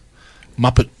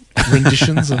Muppet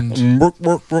renditions and. I don't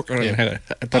know how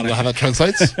I don't know how that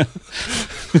translates.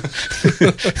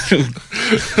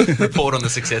 Report on the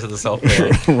success of the software.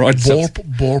 right. Borp,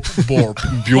 borp,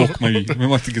 borp. Bjork, maybe. I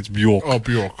might think it's Bjork. Oh,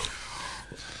 Bjork.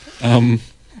 Um,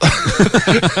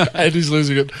 Andy's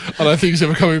losing it. I don't think he's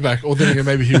ever coming back. Or then again,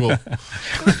 maybe he will.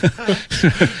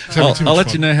 I'll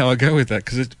let you know how I go with that,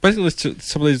 because it's basically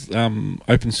some of these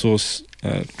open source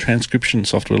transcription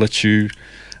software lets you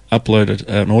upload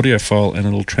an audio file and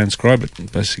it'll transcribe it,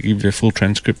 and basically give you a full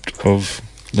transcript of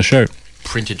the show.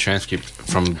 Printed transcript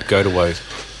from Go to Woe.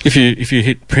 If you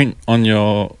hit print on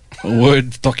your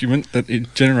Word document that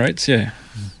it generates, yeah.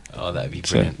 Oh, that'd be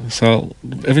brilliant. So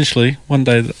eventually, one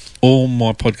day, all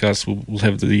my podcasts will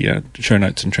have the show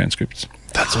notes and transcripts.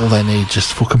 That's all they need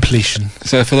just for completion.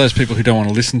 So for those people who don't want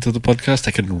to listen to the podcast,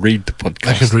 they can read the podcast.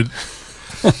 They could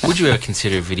read. Would you ever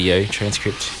consider a video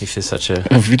transcript if there's such a...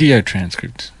 A video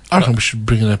transcript. I reckon we should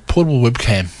bring in a portable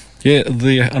webcam. Yeah,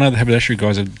 I know the haberdashery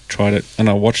guys have tried it, and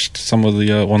I watched some of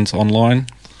the ones online.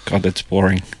 God, that's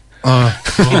boring. Oh.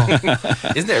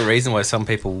 Isn't there a reason why some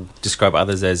people describe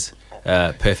others as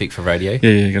perfect for radio? Yeah,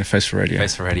 you got a face for radio.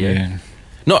 Face for radio. Yeah.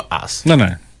 Not us.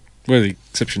 No. We're the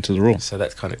exception to the rule. So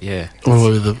that's kind of, yeah. Or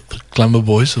we're the glamour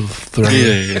boys of the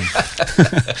radio.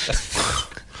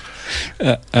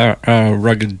 Yeah. Our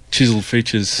rugged, chiseled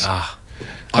features Ah,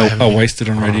 are wasted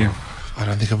on radio. I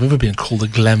don't think I've ever been called a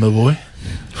glamour boy.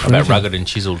 how about rugged and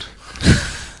chiseled?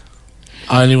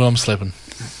 Only when I'm sleeping.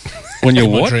 When you're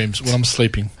In my what? dreams. When I'm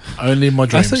sleeping. Only in my I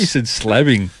dreams. thought you said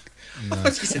slabbing.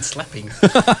 You said slapping.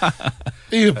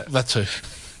 Yeah, that too.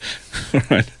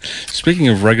 Right. Speaking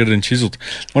of rugged and chiseled,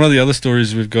 one of the other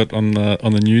stories we've got on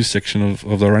the news section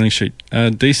of the running sheet,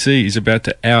 DC is about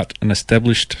to out an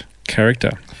established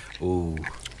character. Ooh.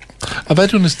 Are they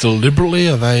doing this deliberately?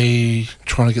 Are they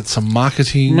trying to get some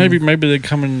marketing? Maybe they're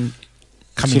coming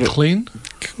sort of- clean?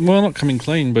 Well, not coming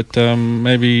clean, but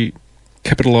maybe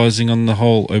capitalizing on the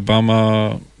whole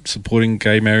Obama supporting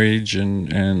gay marriage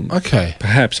and Okay.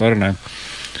 perhaps, I don't know.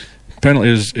 Apparently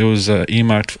it was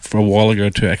earmarked for a while ago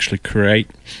to actually create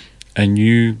a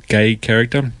new gay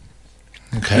character.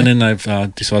 Okay. And then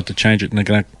they've decided to change it, and they're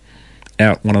going to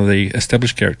out one of the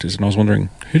established characters. And I was wondering,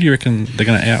 who do you reckon they're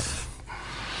going to out?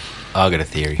 I got a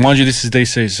theory. Mind you, this is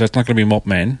DC, so it's not going to be Mop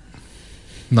Man.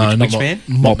 No, Which not man?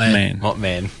 Mop Man. Mop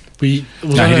Man. Was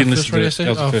No, that he our didn't first listen to radio it.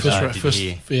 station? That was the first. I didn't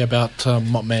hear. Yeah, about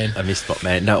Mop Man. I missed Mop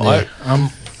Man. No, Yeah.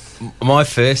 my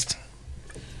first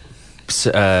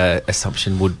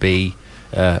assumption would be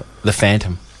the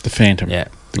Phantom. The Phantom. Yeah.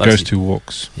 The Loves Ghost it. Who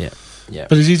Walks. Yeah. Yeah.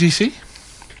 But is he DC?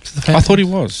 Is the I thought he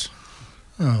was.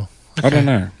 Oh, I don't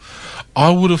know. I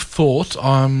would have thought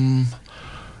the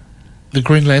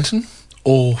Green Lantern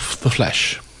or the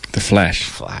Flash. The Flash.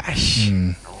 Flash.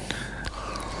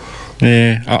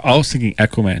 Yeah, I was thinking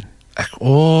Aquaman.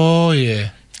 Oh, yeah.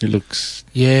 He looks...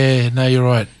 Yeah, no, you're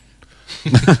right.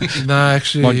 No,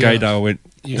 actually... My gaydar went...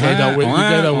 Your gaydar went,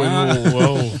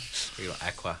 whoa. We got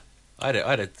Aqua. I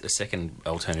had a second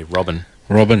alternative, Robin.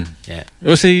 Robin. Yeah.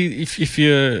 Well, see, if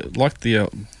you like the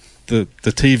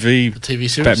TV, TV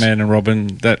series? Batman and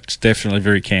Robin, that's definitely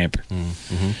very camp.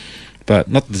 Mm-hmm. But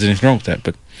not that there's anything wrong with that,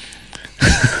 but...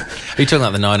 Are you talking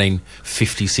about the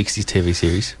 1950s, 60s TV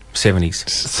series? 70s?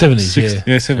 70s, yeah.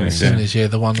 Yeah, 70s, yeah. 70s, yeah,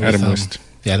 the one with... Adam West.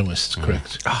 The Adam West,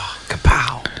 correct. Oh,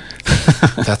 kapow.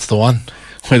 That's the one.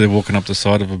 Where they're walking up the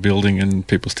side of a building and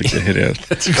people stick their head out.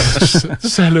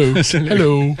 Hello.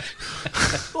 Hello.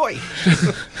 Oi.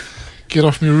 Get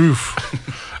off my roof.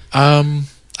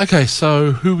 Okay,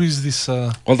 so who is this?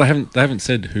 Well, they haven't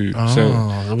said who. Oh, So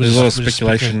we're there's a lot of just-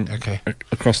 we're just speculation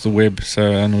across the web.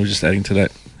 So and we're just adding to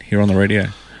that here on the radio.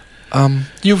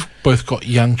 You've both got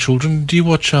young children. Do you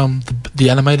watch the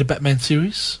animated Batman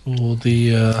series or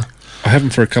the? I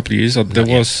haven't for a couple of years.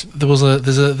 There's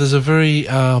There's a very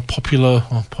popular,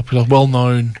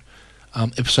 well-known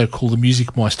episode called The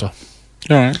Music Meister.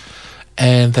 All right.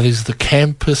 And that is the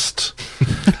campest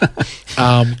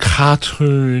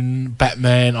cartoon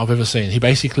Batman I've ever seen.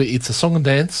 It's a song and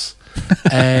dance,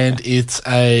 and it's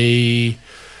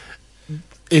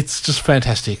just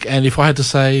fantastic. And if I had to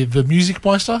say the Music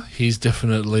Meister, he's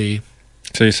definitely...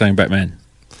 So you're saying Batman?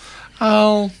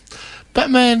 Oh,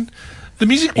 Batman... The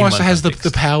Music In Meister one has the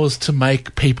context. powers to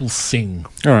make people sing.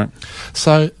 All right.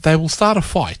 So they will start a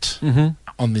fight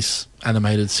on this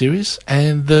animated series,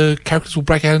 and the characters will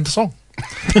break out into song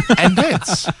and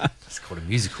dance. It's called a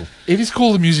musical. It is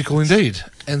called a musical indeed.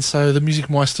 And so the Music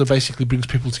Meister basically brings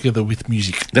people together with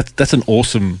music. That's an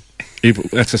awesome...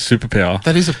 That's a superpower.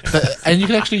 That is and you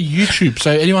can actually YouTube. So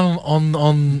anyone on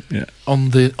the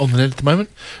net at the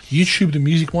moment, YouTube the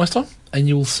Music Meister, and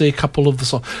you will see a couple of the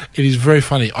songs. It is very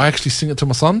funny. I actually sing it to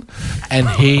my son, and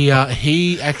he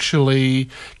actually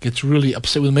gets really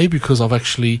upset with me because I've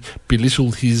actually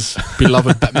belittled his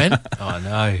beloved Batman. Oh,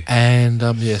 no. And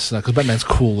yes, because Batman's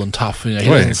cool and tough. You know, he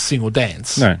Well, doesn't sing or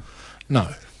dance. No.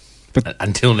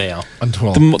 Until now.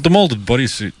 Until The molded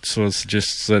bodysuit sort of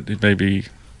suggests that it may be...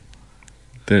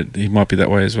 that he might be that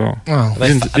way as well. oh,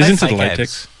 He's into the fake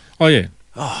latex. Oh, yeah.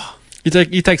 Oh.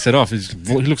 He takes that off. He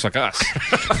looks like us.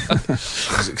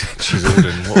 Chiseled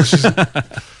and what was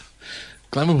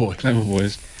Glamour Boy. Clever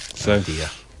boys. So, dear.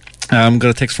 got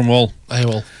a text from Wall. Hey,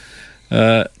 well,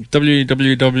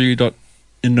 www.innovatoys,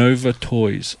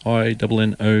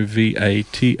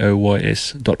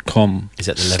 INNOVATOYS.com Is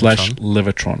that the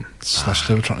 /Levitron. slash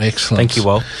Levertron. Excellent. Thank you,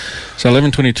 Wal. So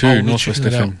 11:22 I'll be Northwest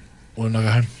checking it out FM. when I go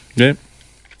home. Yeah,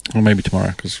 or maybe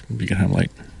tomorrow because we get home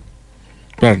late.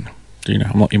 But I don't know. Do you know?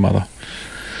 I'm not your mother.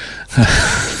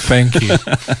 Thank you.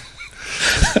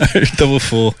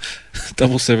 44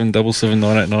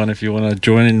 777 if you want to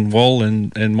join in. Wall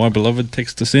and my beloved,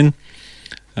 text us in.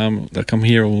 They'll come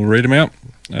here and we'll read them out.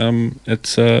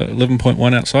 It's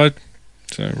 11.1 outside,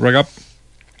 so rug up.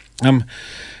 Andy,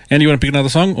 you want to pick another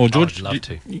song, or George? I'd love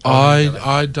to.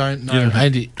 I don't know. Yeah.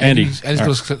 Andy's All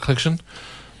got a collection.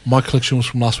 My collection was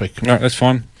from last week. All right, that's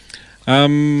fine.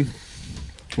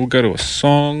 We'll go to a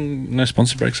song. No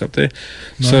sponsor breaks up there.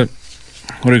 No. So,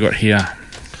 what do we got here?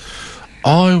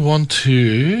 I want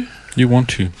to. You want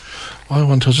to? I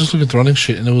was just looking at the running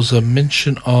sheet, and there was a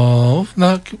mention of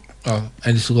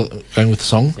Andy's still going with the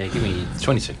song. Yeah, give me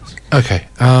 20 seconds. Okay.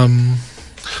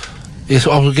 Yes,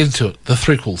 I will get into it. The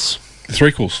threequels. The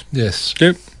threequels. Yes.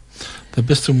 Yep. The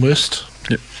best and worst.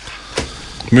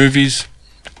 Movies.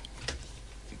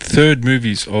 Third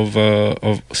movies of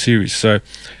series. So,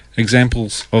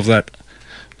 examples of that.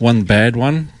 One bad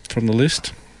one from the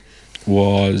list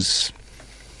was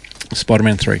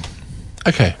Spider-Man 3.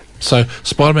 Okay. So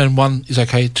Spider-Man 1 is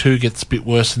okay, 2 gets a bit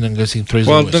worse, and then goes in 3 is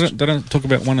Well, the worst. they don't talk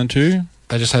about 1 and 2,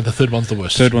 They just say the third one's the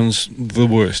worst. Third one's the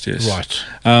worst, yes. Right.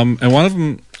 And one of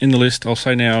them in the list, I'll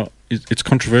say now, it's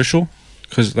controversial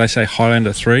because they say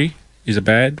Highlander 3 is a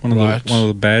bad one of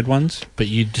the bad ones. But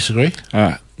you disagree?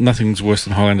 Nothing's worse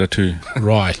than Highlander 2.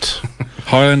 Right.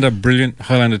 Highlander, brilliant.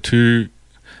 Highlander 2,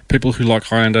 people who like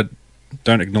Highlander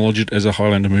don't acknowledge it as a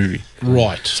Highlander movie.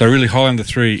 Right. So really, Highlander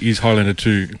 3 is Highlander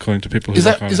 2, according to people who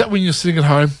like Highlander. Is that when you're sitting at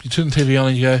home, you turn the TV on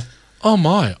and you go, oh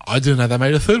my, I didn't know they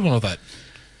made a third one of that.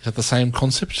 Is that the same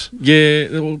concept?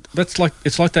 Yeah, well, it's like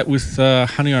that with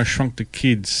Honey, I Shrunk the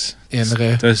Kids. Yeah, and they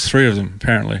go, There's 3 of them,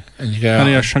 apparently. and you go,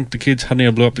 Honey, I Shrunk the Kids, Honey,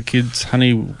 I Blew Up the Kids,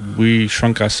 Honey, We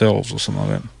Shrunk Ourselves, or something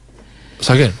like that.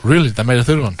 So again, really, they made a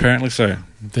third one? Apparently so.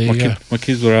 There you go. My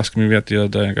kids were asking me about the other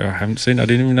day, and I go, I haven't seen it, I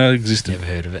didn't even know it existed. Never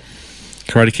heard of it.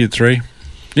 Karate Kid 3.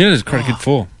 Yeah, there's Karate Kid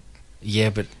 4.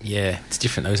 Yeah, but it's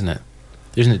different though, isn't it?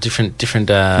 Isn't it different?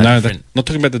 No, not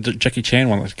talking about the Jackie Chan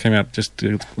one that came out just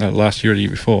last year or the year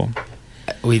before.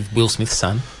 With Will Smith's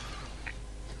son?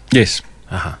 Yes.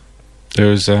 Uh-huh. There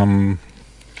was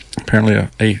apparently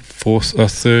a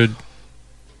third.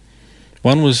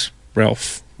 One was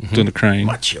Ralph doing the crane.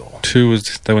 Macho. 2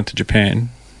 was they went to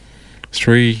Japan.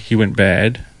 3, he went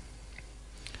bad.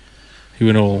 He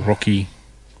went all Rocky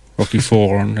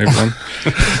 4 on everyone.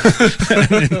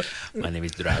 My name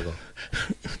is Drago.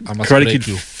 Karate Kid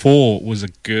 4 was a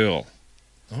girl.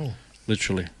 Oh.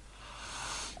 Literally.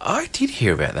 I did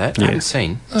hear about that. Yeah. I haven't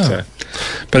seen. Oh. So,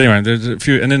 but anyway, there's a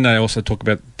few, and then they also talk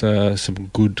about some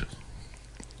good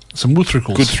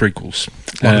threequels. Good threequels.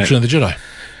 Like Return of the Jedi.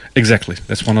 Exactly.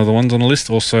 That's one of the ones on the list.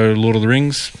 Also, Lord of the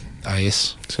Rings. Ah,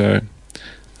 yes. So,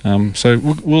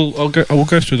 we'll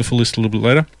go through the full list a little bit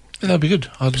later. Yeah, that'd be good.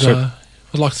 I'd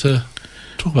like to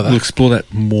talk about that. We'll explore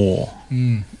that more.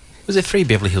 Was there 3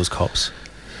 Beverly Hills Cops?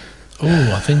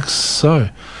 Oh, I think so.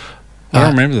 I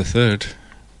don't remember the third.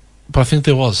 But I think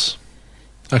there was.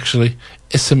 Actually,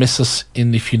 SMS us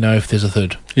in if you know if there's a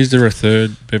third. Is there a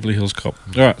third Beverly Hills Cop?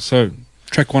 All right, so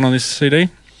track 1 on this CD.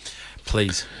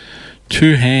 Please.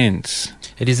 Two Hands.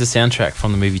 It is the soundtrack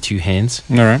from the movie Two Hands.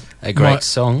 All right. A great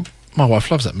song. My wife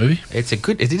loves that movie. It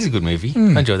is a good movie.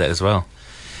 I enjoy that as well.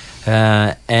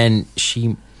 And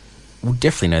she will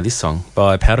definitely know this song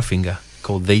by Powderfinger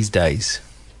called These Days.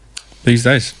 These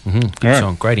Days. Good All right.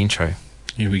 song. Great intro.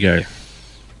 Here we go.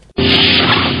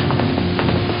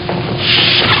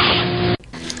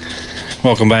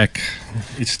 Welcome back.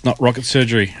 It's not rocket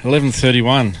surgery.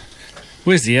 11:31.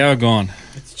 Where's the hour gone?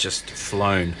 It's just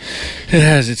flown. It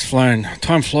has. It's flown.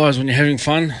 Time flies when you're having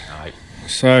fun. Right.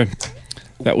 So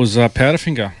that was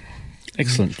Powderfinger.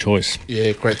 Excellent choice.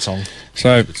 Yeah, great song.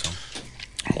 So Good song.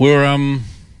 we're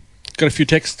got a few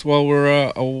texts while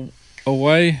we're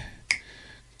away.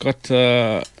 Got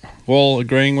Wall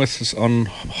agreeing with us on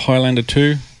Highlander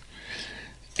 2.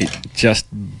 It just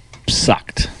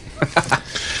sucked.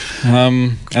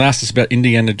 And asked us about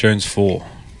Indiana Jones 4.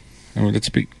 And that's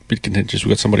a bit contentious.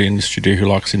 We've got somebody in the studio who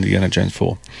likes Indiana Jones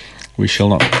 4. We shall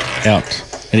not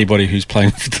out anybody who's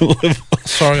playing with the level.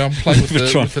 Sorry, I'm playing with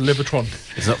the Levatron.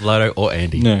 It's not Lodo or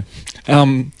Andy. No.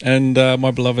 And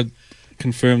my beloved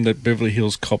confirmed that Beverly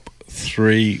Hills Cop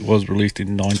 3 was released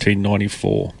in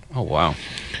 1994. Oh, wow.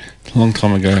 A long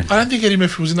time ago. I don't think Eddie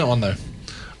Murphy was in that one, though.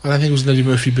 I don't think it was an Eddie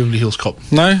Murphy Beverly Hills Cop.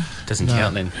 No? Doesn't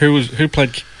count then. Who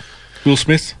played Will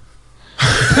Smith?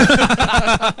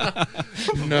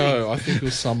 No, I think it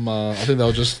was some... I think they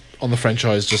were just on the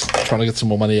franchise just trying to get some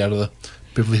more money out of the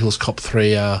Beverly Hills Cop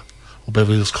 3 or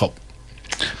Beverly Hills Cop.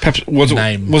 Perhaps was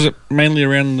name. it mainly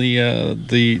around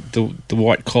the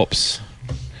white cops?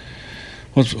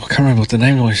 I can't remember what the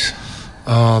name was.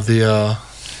 Of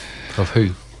who?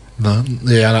 No,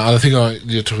 yeah, no, I think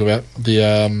you're talking about the...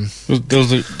 There was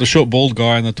the short bald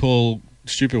guy and the tall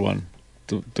stupid one.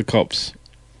 The cops.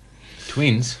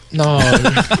 Twins? No.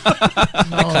 That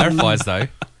clarifies, though.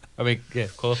 I mean, yeah,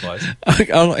 qualifies.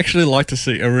 I'd actually like to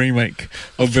see a remake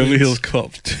of Beverly Hills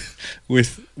Cop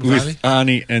with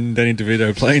Arnie and Danny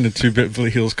DeVito playing the two Beverly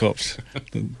Hills cops,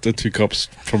 the two cops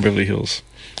from Beverly Hills,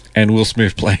 and Will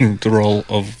Smith playing the role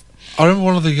of... I remember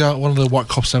one of the white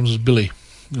cops' names was Billy.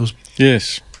 It was...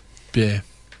 Yes. Yeah,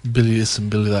 Billy this and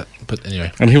Billy that. But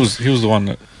anyway. And he was the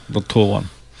one, the tall one.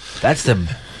 That's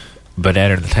the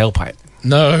banana in the tailpipe.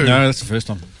 No, that's the first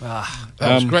one. That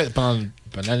was great.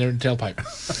 Banana in the tailpipe.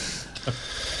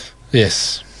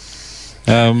 Yes.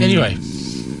 Anyway.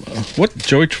 What?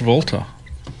 Joey Travolta?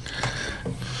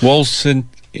 Walls sent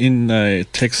in a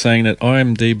text saying that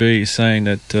IMDb is saying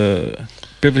that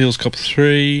Beverly Hills Cop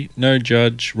 3, no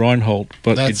Judge Reinhold,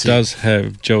 but it does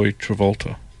have Joey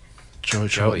Travolta.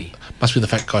 Joey. Must be the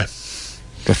fat guy.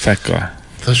 The fat guy.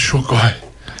 The short guy.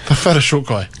 The fatter short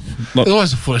guy. There's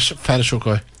always a fatter short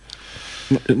guy.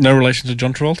 No relation to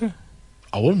John Travolta?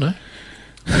 I wouldn't know.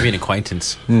 Maybe an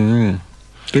acquaintance. Don't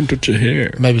touch your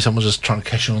hair. Maybe someone's just trying to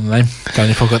catch you on the name. Going,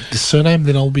 if I've got this surname,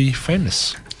 then I'll be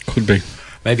famous. Could be.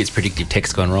 Maybe it's predictive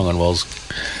text gone wrong on Wall's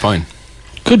phone.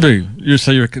 Could be. You're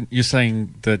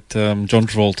saying that John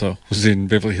Travolta was in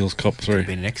Beverly Hills Cop 3.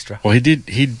 Been an extra. Well, he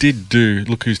did do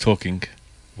Look Who's Talking.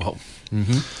 Well,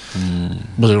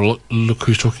 Was there a Look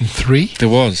Who's Talking 3? There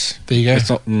was. There you go. It's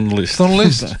not on the list. It's not on the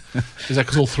list. Is that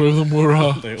because all three of them were...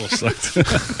 They all sucked.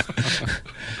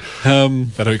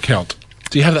 They don't count.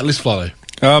 Do you have that list, Filo?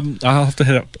 I'll have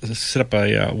to set up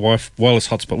a wireless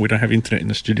hotspot. We don't have internet in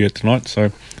the studio tonight,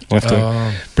 so I'll have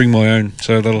to bring my own.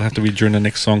 So that'll have to be during the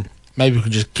next song. Maybe we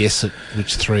could just guess at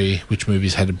which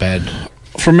movies had a bad...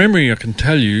 From memory, I can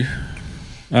tell you.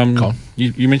 Go on.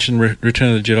 You mentioned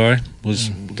Return of the Jedi.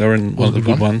 They were in one of the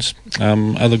good ones.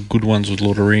 Other good ones was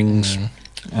Lord of the Rings.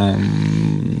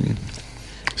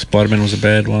 Spider-Man was a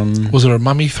bad one. Was there a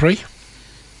Mummy 3?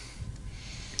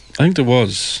 I think there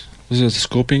was. Was it the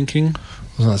Scorpion King?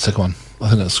 Wasn't that the second one? I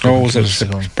think that was Scorpion Oh, was King that was the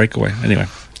second one. Breakaway? Anyway,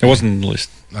 it wasn't on the list.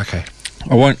 Okay.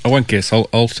 I won't guess.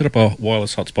 I'll set up a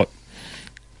wireless hotspot,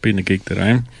 being the geek that I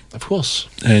am, Of course.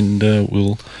 and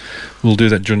we'll do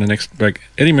that during the next break.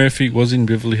 Eddie Murphy was in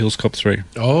Beverly Hills Cop 3.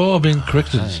 Oh, I've been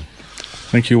corrected.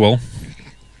 Thank you, Will.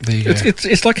 There you go.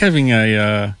 It's like having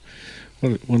a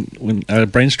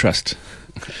brains trust.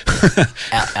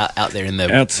 out there in the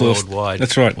Outsourced. worldwide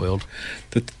That's right. world.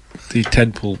 The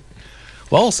tadpole,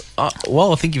 While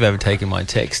I think you've overtaken my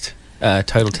text,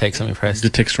 total text, I'm impressed. the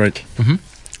text rate.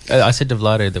 I said to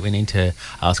Vlado that we need to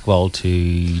ask Wal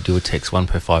to do a text 1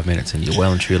 per 5 minutes, and you're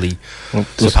well and truly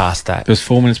surpassed that. There's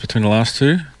 4 minutes between the last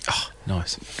two. Oh,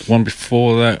 nice. One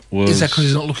before that was... Is that because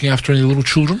he's not looking after any little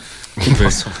children? Could be.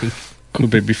 Possibly. Could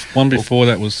be. One before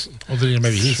that was... Or then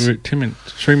maybe he is. 2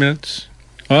 minutes. 3 minutes.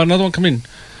 Oh, another one come in.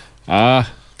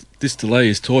 This delay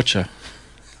is torture.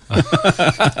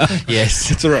 Yes.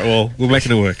 It's all right, Well, we're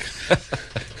making it work.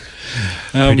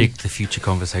 Predict the future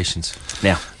conversations.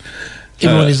 Now,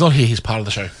 Even when he's not here, he's part of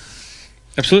the show.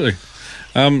 Absolutely.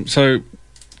 So,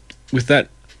 with that,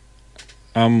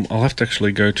 I'll have to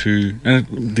actually go to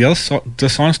the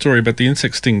science story about the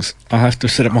insect stings. I'll have to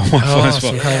set up my Wi-Fi as So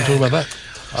well. we can't talk about that.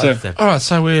 So, All right,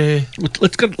 so we're...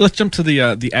 let's jump to the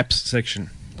apps section.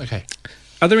 Okay.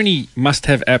 Are there any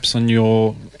must-have apps on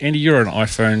your... Andy, you're an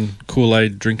iPhone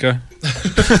Kool-Aid drinker.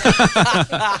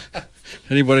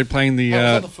 Anybody playing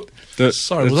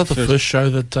Sorry, was that the first show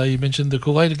that you mentioned the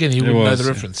Kool-Aid again? He wouldn't know the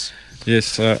reference.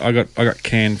 Yes, I got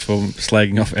canned for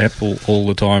slagging off Apple all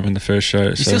the time in the first show.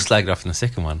 you still slagged off in the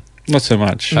second one. Not so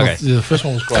much. Okay. The first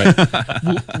one was great.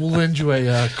 we'll lend you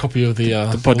a copy of the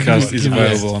podcast is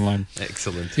available online.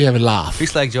 Excellent. You have a laugh. Who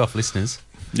slagged you off, listeners?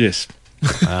 Yes.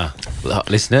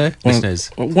 Listeners.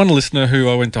 One listener who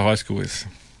I went to high school with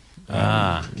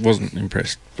wasn't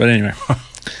impressed. But anyway.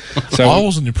 So I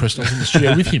wasn't impressed. I was in the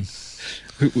studio with him.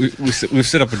 We've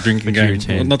set up a drinking game.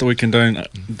 Well, not that we condone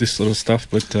this sort of stuff,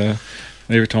 but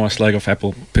every time I slag off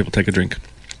Apple, people take a drink.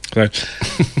 So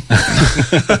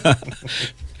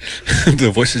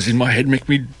the voices in my head make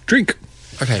me drink.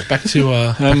 Okay, back to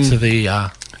the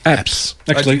apps.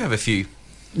 Actually, I do have a few.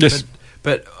 Yes.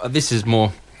 But this is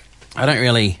more... I don't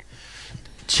really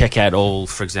check out all,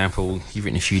 for example, you've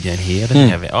written a few down here. I don't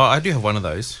have it. Oh, I do have one of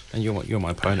those, and you're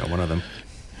my opponent on one of them.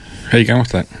 How are you going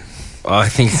with that? I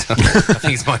think so. I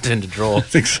think it's my turn to draw. I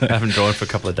think so. I haven't drawn for a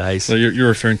couple of days. So you're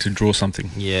referring to draw something.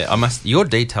 Yeah, I must. Your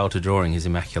detail to drawing is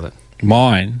immaculate.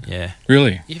 Mine? Yeah.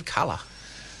 Really? You have colour.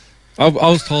 I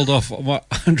was told off. I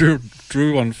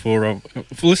drew one for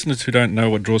listeners who don't know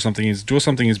what draw something is. Draw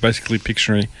something is basically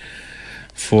Pictionary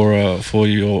for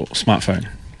your smartphone.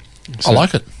 So, I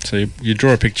like it. So you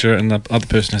draw a picture, and the other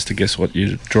person has to guess what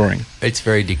you're drawing. It's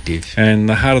very addictive. And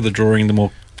the harder the drawing, the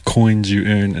more coins you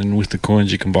earn, and with the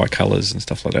coins you can buy colours and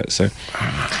stuff like that. So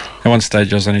at one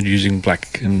stage I was only using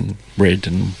black and red,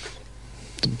 and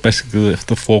basically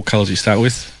the 4 colours you start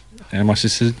with. And my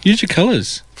sister said, use your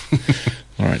colours.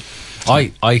 All right.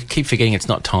 I keep forgetting it's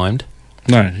not timed.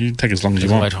 No, you take as long as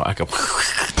you want. I go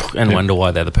and wonder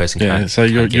why the other person Yeah, can't. so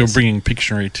you're guess. bringing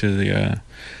Pictionary to the...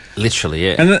 Literally,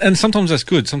 yeah. And sometimes that's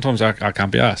good. Sometimes I can't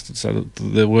be asked. So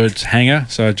the word's hanger,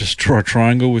 so I just draw a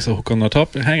triangle with a hook on the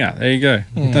top. Hanger, there you go.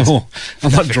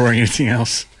 I'm not drawing anything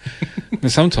else. And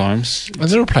sometimes...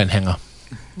 Is there a plane hanger?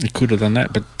 It could have done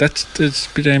that, but that's a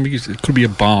bit ambiguous. It could be a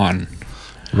barn.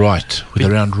 Right, with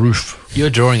a round roof. Your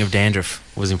drawing of dandruff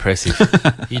was impressive.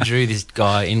 You drew this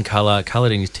guy in colour,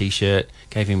 coloured in his T-shirt,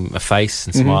 gave him a face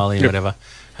and smiley and whatever,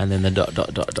 and then the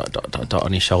dot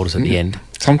on his shoulders at the end.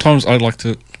 Sometimes I'd like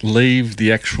to leave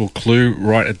the actual clue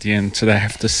right at the end, so they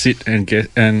have to sit and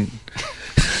get and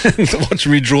Watch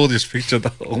me draw this picture the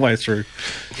whole way through.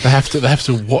 They have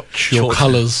to watch your Torture.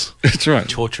 colours. That's right.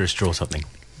 Torturous draw something.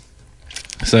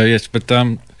 So yes, but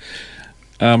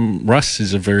Russ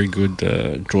is a very good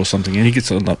draw something, and he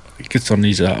gets on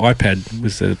his iPad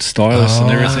with the stylus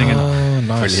and everything. And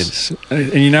Nice.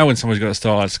 Brilliant. And you know when someone's got a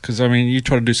stylus, because I mean, you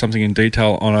try to do something in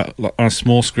detail on a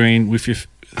small screen with your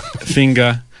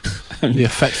finger, Yeah,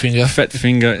 fat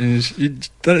finger. and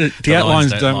the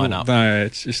outlines lines don't don't line up. No,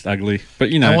 it's just ugly.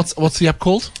 But you know, And what's the app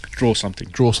called? draw something.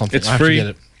 Draw something. It's I have to free. get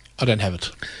it. I don't have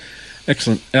it.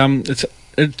 Excellent.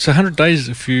 It's 100 days.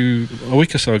 A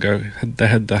week or so ago, they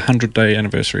had the 100-day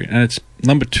anniversary, and it's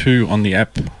number 2 on the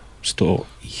App Store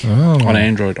on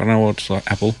Android. I don't know what's like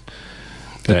Apple,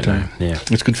 but Don't know. Yeah.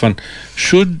 it's good fun.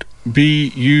 Should be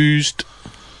used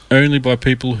only by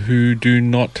people who do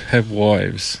not have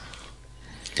wives.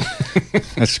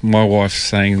 That's my wife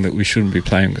saying that we shouldn't be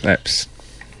playing with apps.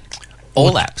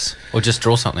 All apps, or just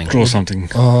draw something. Draw something.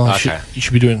 Oh, Okay. you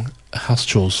should be doing house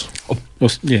chores.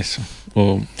 Yes.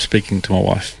 Or speaking to my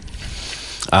wife.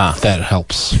 That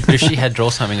helps. But if she had draw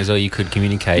something as well, you could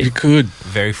communicate You could.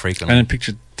 very frequently. And a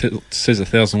picture says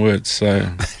 1,000 words, so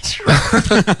That's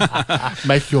right.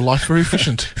 Make your life very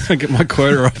efficient. I get my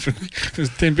quota up. There's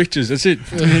 10 pictures. That's it.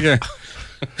 There you go.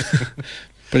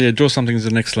 But yeah, Draw Something is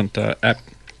an excellent app.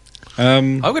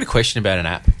 I've got a question about an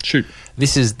app. Shoot.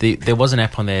 This is there was an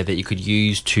app on there that you could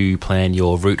use to plan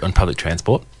your route on public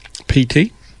transport.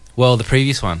 PT? Well, the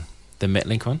previous one, the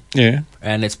Metlink one, Yeah.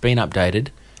 and it's been updated,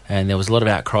 and there was a lot of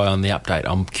outcry on the update.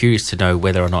 I'm curious to know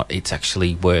whether or not it's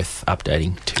actually worth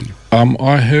updating to.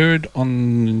 I heard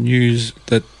on the news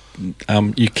that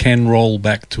you can roll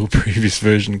back to a previous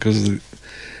version because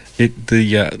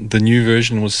the new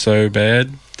version was so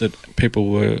bad that people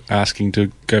were asking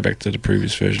to go back to the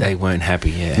previous version. They weren't happy,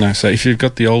 yeah. No, so if you've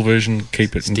got the old version,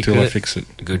 keep it Stick until with I it. fix it.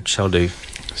 Good, shall do.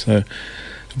 So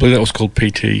I believe that was called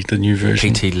PT, the new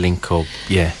version. PT Link or,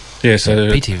 yeah. Yeah, so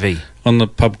PTV. on the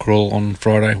pub crawl on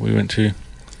Friday we went to,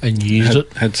 And you used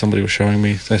it. had somebody was showing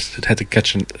me they had to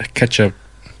catch a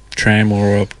tram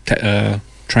or a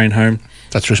train home.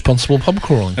 That's responsible pub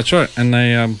crawling. That's right, and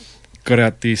they got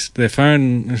out their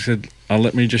phone and said,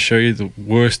 let me just show you the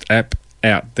worst app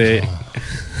out there.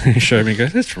 He showed me,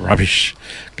 goes, that's rubbish.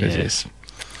 Goes, Yeah. yes.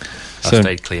 I So,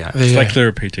 stayed clear. There you stay go. clear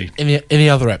of PT. Any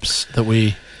other apps that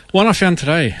we... One I found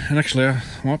today, and actually I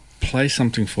might play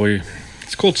something for you.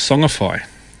 It's called Songify.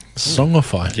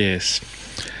 Songify? Yes.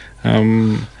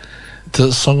 Does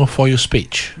it songify your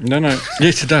speech? No.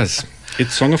 Yes, it does. It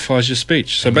songifies your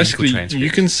speech. So And basically, musical transcript. you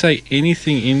can say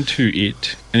anything into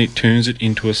it, and it turns it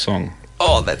into a song.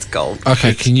 Oh, that's gold.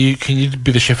 Okay, can you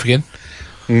be the chef again?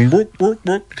 Brook, brook,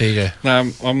 brook. There you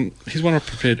go. Here's one I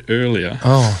prepared earlier.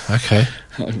 Oh, okay.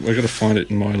 I've got to find it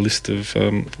in my list of.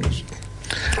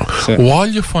 So, While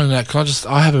you're finding that,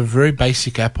 I have a very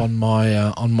basic app on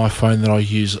my phone that I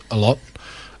use a lot.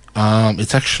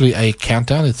 It's actually a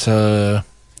countdown. It's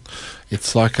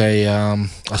like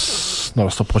not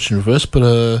a stopwatch in reverse, but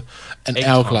an Egg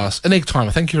hourglass, an egg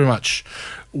timer. Thank you very much.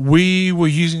 We were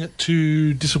using it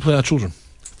to discipline our children.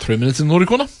 3 minutes in the naughty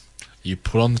corner, you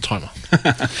put on the timer.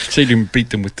 so you didn't beat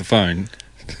them with the phone.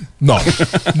 No,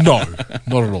 not at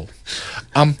all.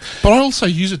 But I also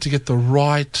use it to get the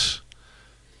right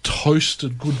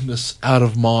toasted goodness out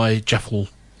of my Jaffle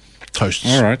toasts.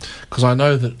 All right. Because I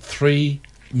know that 3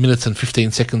 minutes and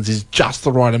 15 seconds is just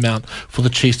the right amount for the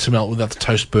cheese to melt without the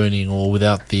toast burning or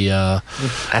without the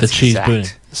That's cheese exact. burning.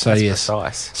 So That's yes.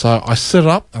 precise. So I set it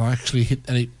up and I actually hit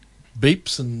and it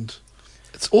beeps and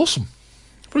it's awesome.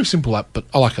 Very simple app, but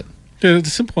I like it. Yeah, the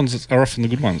simple ones are often the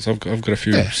good ones. I've got a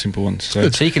few simple ones. So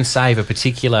So you can save a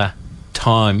particular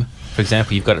time. For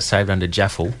example, you've got it saved under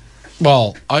Jaffle.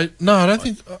 Well, I don't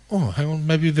think. Oh, hang on.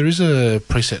 Maybe there is a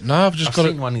preset. No, I've just I've got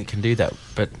seen it. one that can do that,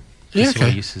 but Yeah, similar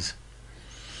okay. uses.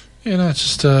 Yeah, no,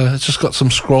 it's just got some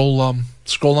scroll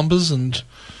numbers and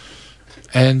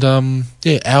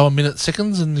hour, minute,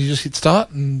 seconds, and you just hit start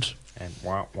and And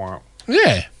wow, wow.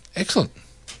 yeah, excellent.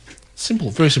 Simple,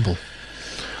 very simple.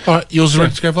 All right, yours is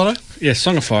ready to go, Vlado? yeah,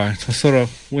 Songify. So I thought I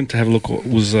went to have a look what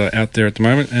was out there at the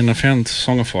moment, and I found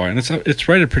Songify, and it's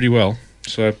rated pretty well.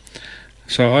 So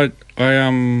I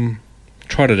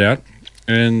tried it out,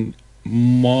 and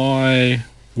my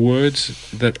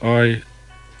words that I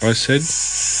said,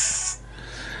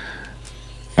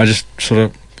 I just sort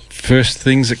of first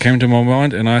things that came to my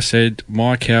mind, and I said,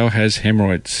 my cow has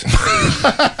hemorrhoids.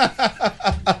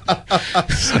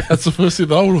 That's the first thing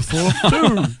that I would have thought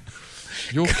of too.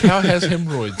 Your cow has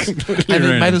hemorrhoids, and it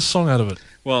random. made a song out of it.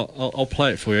 Well, I'll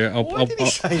play it for you. Why did he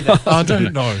say that? I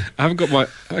don't know. I haven't got my.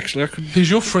 Actually, I could. He's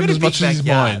your friend got a as much big as he's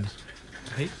backyard.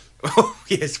 mine.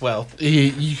 Yes, well,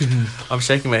 You can. I'm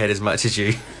shaking my head as much as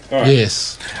you.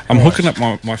 Yes. I'm Right. hooking up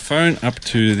my phone up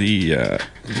to the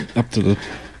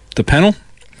panel.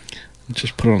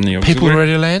 Just put it on the People in auxiliary.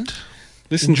 Radio Land.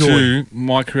 Listen enjoy. to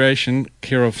my creation,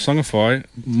 care of Songify.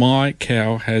 My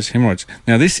cow has hemorrhoids.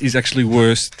 Now this is actually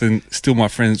worse than Still My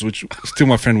Friend,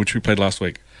 which we played last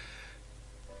week.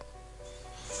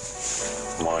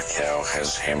 My cow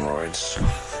has hemorrhoids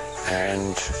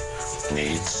and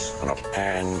needs an op.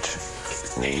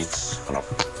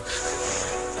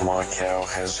 My cow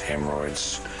has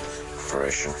hemorrhoids.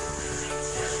 Operation.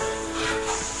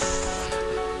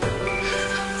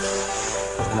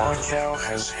 My cow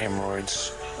has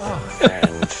hemorrhoids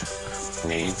and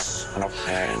needs an op.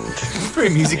 Very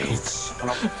musical. Needs an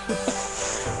op.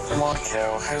 My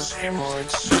cow has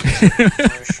hemorrhoids.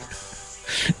 Operation.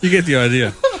 You get the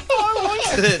idea.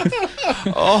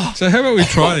 Oh, So how about we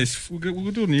try this? We'll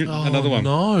do another one.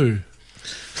 No.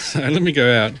 So let me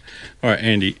go out. All right,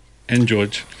 Andy and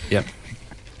George. yep.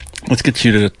 Let's get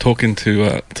you to talk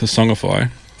into Songify,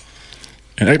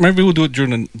 and maybe we'll do it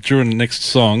during the next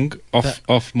song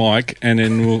off mic, and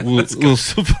then we'll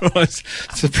surprise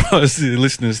the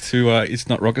listeners to It's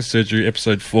Not Rocket Surgery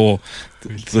episode 4,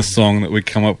 the song that we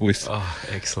come up with. Oh,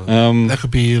 excellent. That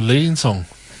could be a leading song.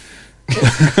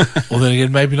 Or then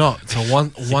again, maybe not. It's a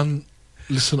one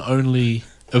listen only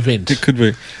event. It could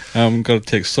be. Got a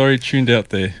text. Sorry, tuned out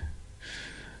there.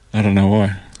 I don't know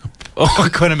why. Oh, I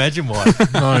can't imagine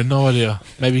why. No idea.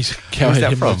 Maybe it's cow Where's head that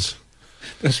from? hemorrhoids.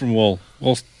 That's from Wall.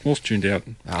 Wall's tuned out.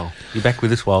 Oh, you're back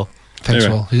with us, Wal. Thanks,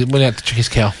 Anyway. Will. He went out to check his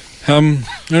cow. You want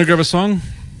to grab a song?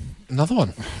 Another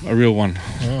one. A real one.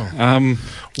 Oh.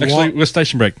 Actually, What? we're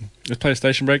station break. Let's play a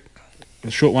station break.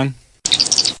 A short one.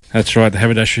 That's right, the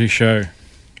Haberdashery Show.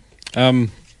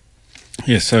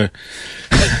 Yeah, so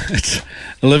it's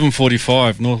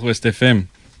 11:45 Northwest FM.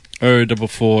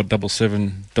 044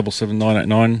 77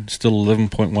 989. Still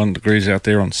 11.1 degrees out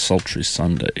there on sultry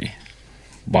Sunday.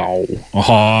 Wow.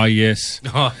 Oh, yes.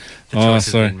 Oh, the Oh, choice has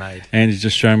so been made. Andy's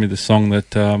just showing me the song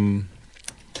that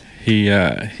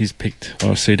he's picked,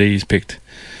 or CD he's picked.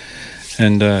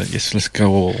 And yes, let's go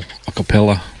all a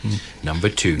cappella. Number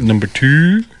 2. Number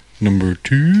two.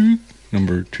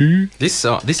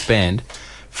 This band,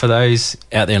 for those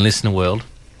out there in listener world,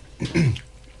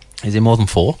 is there more than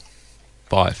 4?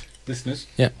 5. Listeners?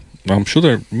 Yeah. I'm sure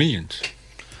there are millions.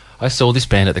 I saw this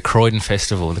band at the Croydon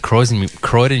Festival, the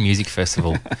Croydon Music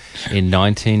Festival in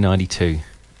 1992.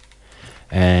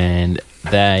 And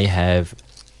they have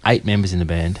 8 members in the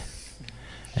band.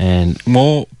 And,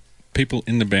 More people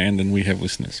in the band than we have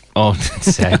listeners. oh,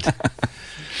 it's sad.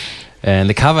 And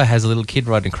the cover has a little kid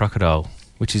riding a crocodile,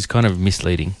 which is kind of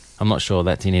misleading. I'm not sure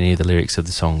that's in any of the lyrics of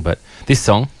the song, but this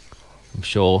song, I'm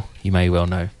sure you may well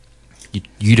know.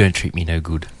 You don't treat me no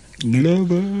good.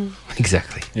 Lover.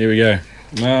 Exactly. Here we go.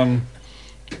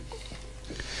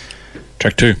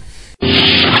 Track 2.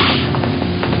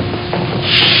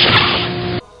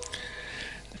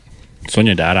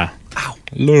 Sonia Dada. Ow.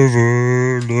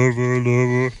 Lover.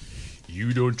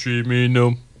 You don't treat me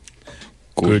no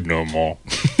Good no more.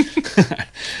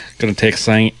 Got a text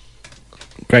saying,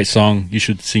 great song, you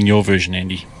should sing your version,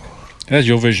 Andy. How's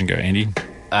your version go, Andy?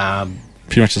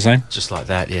 Pretty much the same? Just like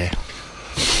that, yeah.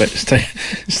 But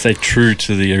stay true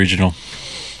to the original.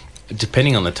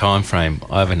 Depending on the time frame,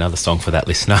 I have another song for that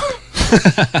listener.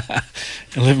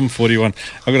 11:41.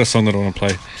 I've got a song that I want to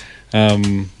play.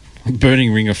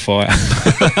 Burning Ring of Fire.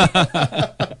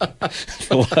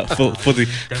 for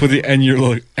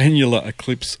the annular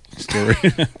eclipse story.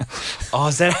 Oh,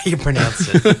 is that how you pronounce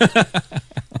it?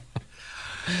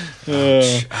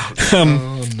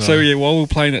 So yeah, while we were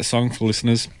playing that song for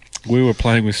listeners, we were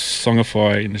playing with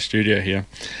Songify in the studio here,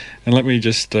 and let me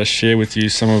just share with you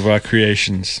some of our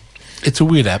creations. It's a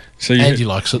weird app. So Andy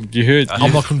likes it. You heard?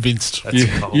 I'm not convinced. That's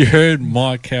cold. You heard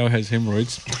my cow has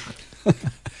hemorrhoids.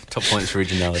 Top points for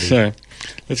originality. So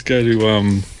let's go to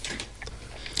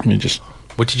let me just.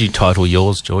 What did you title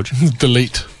yours, George?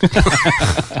 Delete.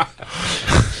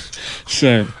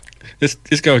 So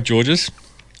let's go with George's.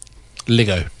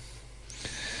 Lego.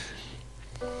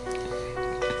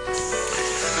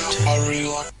 I really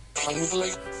like playing with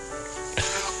Lego.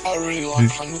 I really like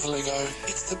playing with Lego.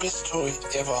 It's the best toy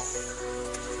ever.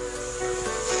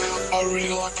 I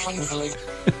really like playing with Lego.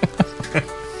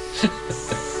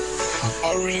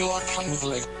 I really like playing with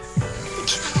Lego.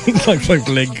 like leg.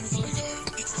 Lego.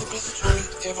 It's the best toy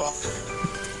ever.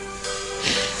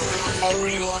 I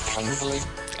really like playing with Lego.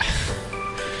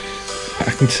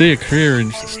 I can see a career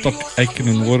in Stock Aitken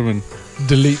and Waterman.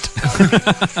 Delete. It's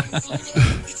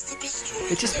the best toy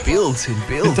It just ever. builds and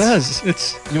builds. It does.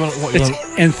 It's You want what? You it's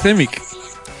want? anthemic.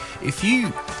 If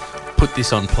you put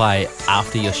this on play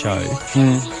after your show,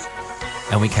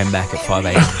 and we came back at 5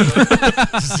 a.m.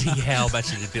 to see how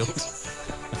much it had built.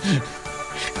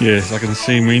 Yes, I can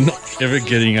see me not ever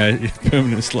getting a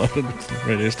permanent slot on the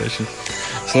radio station.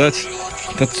 So that's.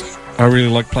 I really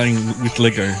like playing with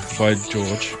Lego by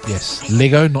George. Yes,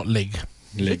 Lego, not leg.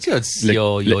 It's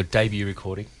your debut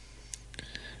recording.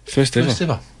 First ever. First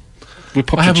ever. We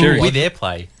popped I a have a cherry. With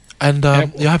airplay. And I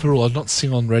have a rule: I don't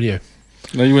sing on radio.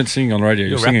 No, you weren't singing on radio.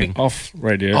 You were singing rapping. off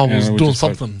radio. I was and we doing just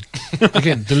something.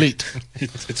 Again, delete.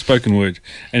 It's spoken word.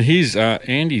 And here's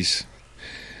Andy's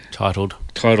Titled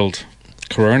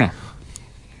Corona.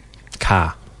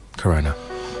 Car Corona.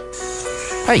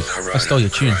 Hey, I stole your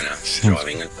tune.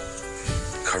 Driving it.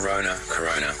 Corona,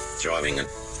 driving it.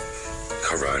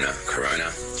 Corona,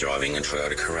 driving a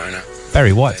Toyota Corona.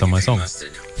 Barry White's on my song.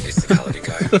 Mustard. It's the colour to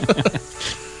go.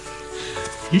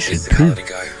 You It's said the colour poo. to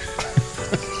go.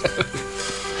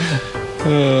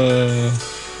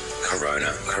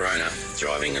 Corona,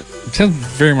 driving it. It sounds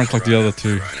very much like the other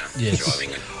two. Corona, Yes. driving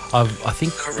it. I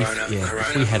think Corona,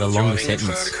 if we had a longer driving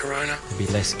sentence, a Toyota Corona. there'd be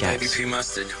less Baby gaps. pea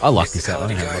mustard. I like It's this the app. I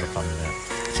colour to had a lot of go. fun with that.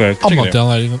 So I'm check not it out.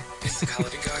 downloading it. It's the colour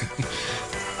to go.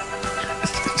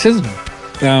 It says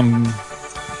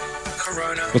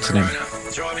Corona, What's the name?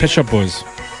 driving Pet Shop Boys. Oh,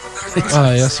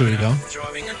 yeah, I see where you're going.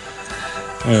 Driving it.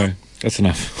 Oh, that's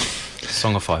enough.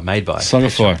 Songify, made by Songify.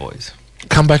 Pet Shop Boys.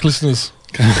 Come back, listeners.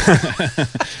 Let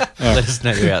us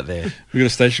know you're out there. We got a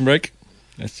station break.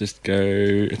 Let's just go.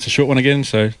 It's a short one again.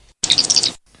 So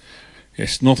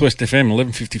yes, Northwest FM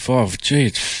 1155. Gee,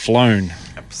 it's flown.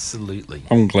 Absolutely.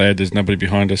 I'm glad there's nobody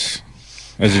behind us,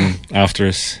 as in after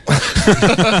us.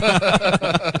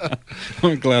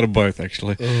 I'm glad of both,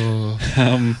 actually.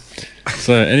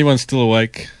 So anyone still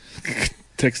awake,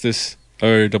 text us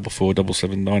 0447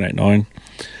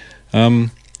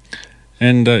 77989.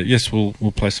 And yes, we'll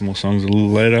play some more songs a little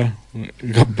later.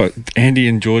 But Andy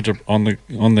and George are on their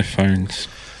phones.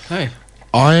 Hey.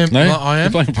 I am. No? I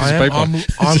am. You're playing a piece of paper.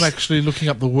 I'm actually looking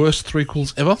up the worst 3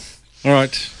 calls ever, All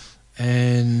right.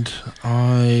 and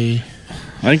I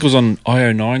think it was on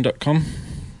io9.com.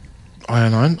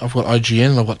 IO9. I've got IGN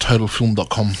and I've got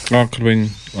TotalFilm.com. Oh, it could have been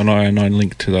an io9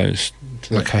 link to those.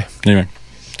 Okay. Anyway.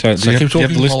 So So keep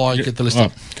talking list? while I get the list Oh.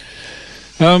 up.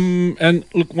 And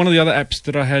look, one of the other apps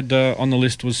that I had on the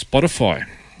list was Spotify.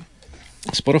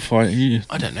 Spotify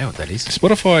I don't know what that is.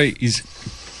 Spotify is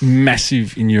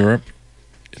massive in Europe.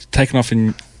 It's taken off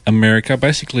in America.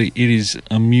 Basically, it is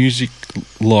a music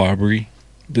library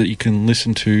that you can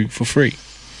listen to for free.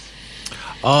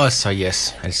 Oh, so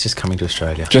yes. It's just coming to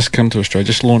Australia. Just come to Australia.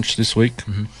 Just launched this week.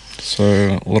 Mhm.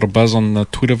 So a lot of buzz on the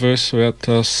Twitterverse about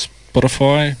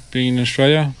Spotify being in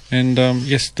Australia. And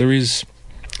yes, there is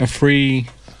a free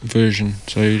version.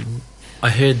 So I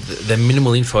heard the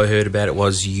minimal info I heard about it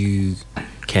was you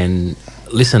can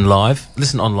listen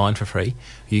online for free.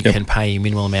 You Yep. can pay a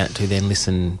minimal amount to then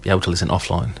be able to listen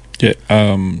offline. yeah,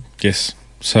 yes.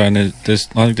 So and there's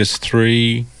I think there's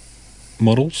 3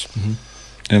 models,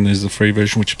 and there's the free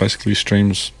version which basically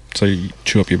streams, so you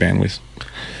chew up your bandwidth.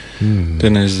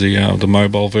 Then there's the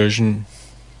mobile version,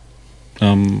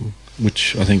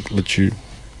 which I think lets you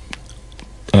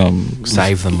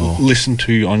Save them or listen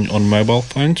to on mobile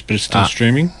phones, but it's still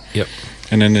streaming. Yep.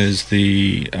 And then there's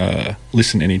the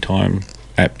Listen Anytime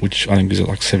app, which I think is at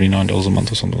like $79 a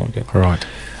month or something like that. Right.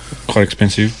 Quite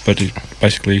expensive, but it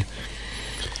basically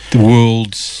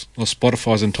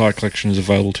Spotify's entire collection is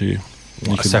available to you.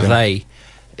 So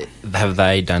have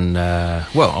they done?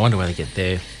 Well, I wonder where they get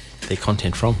their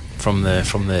content from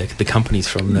the companies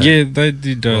from the yeah, they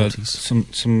did royalties.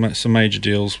 some major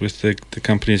deals with the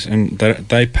companies, and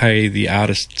they pay the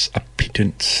artists a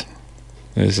pittance.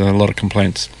 There's a lot of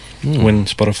complaints when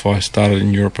Spotify started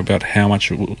in Europe about how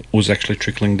much it was actually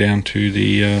trickling down to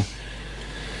the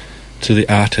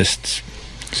artists.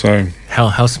 So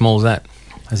How small is that?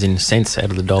 As in cents out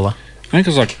of the dollar? I think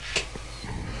it was like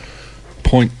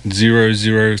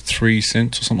 0.003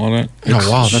 cents or something like that.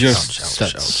 Oh wow, Just-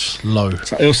 that's low.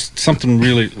 So it was something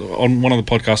really on one of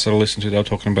the podcasts that I listened to. They were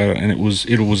talking about it, and it was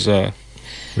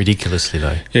Ridiculously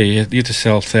low. yeah, you had to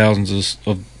sell thousands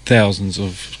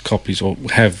of copies, or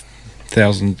have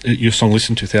your song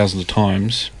listened to thousands of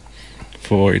times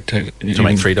for it to make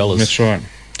 $3. That's right.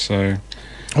 So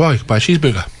Well, you can buy a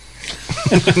cheeseburger.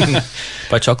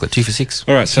 Buy chocolate, 2 for $6.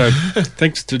 all right. So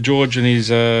thanks to George and his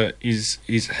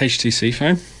HTC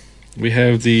phone, we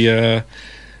have the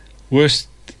worst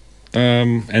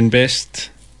and best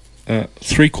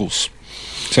threequels.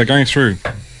 So going through,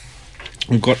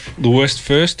 we've got the worst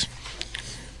first.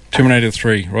 Terminator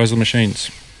 3, Rise of the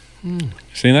Machines.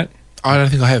 Seen that? I don't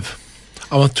think I have.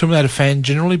 I'm a Terminator fan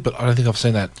generally, but I don't think I've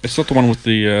seen that. It's not the one with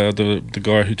the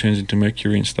guy who turns into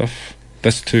Mercury and stuff.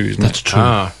 That's 2, isn't That's it? 2.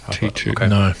 T2. Okay.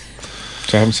 No.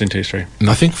 So I haven't seen T3. And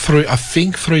I think 3. I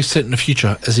think 3 set in the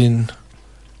future, as in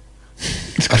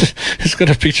It's got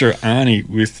a picture of Arnie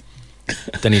with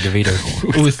Danny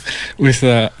DeVito.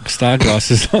 with star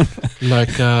glasses on.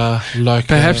 like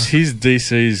Perhaps he's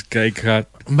DC's gay cut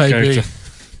maybe. character.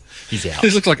 He's out.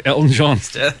 This looks like Elton John.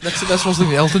 That's what I was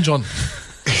thinking. Elton John.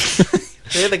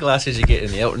 They're the glasses you get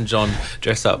in the Elton John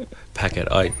dress up packet.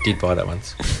 I did buy that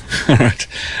once. All right.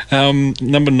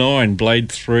 Number 9, Blade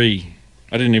 3.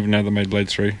 I didn't even know they made Blade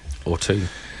 3. Or 2.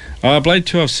 Blade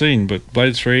 2 I've seen, but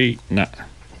Blade 3, nah.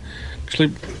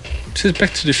 Actually, it says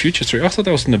Back to the Future 3. I thought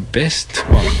that was in the best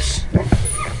ones.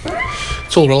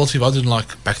 It's all relative. I didn't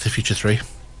like Back to the Future 3.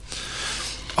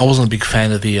 I wasn't a big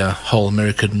fan of the whole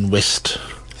American West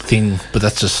thing, but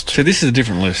that's just... So this is a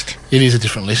different list. It is a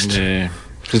different list. Yeah.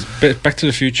 Because Back to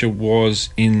the Future was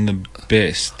in the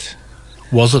best.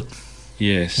 Was it?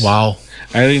 Yes. Wow.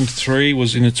 Alien 3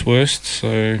 was in its worst,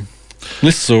 so...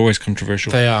 Lists are always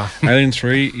controversial. They are. Alien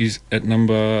 3 is at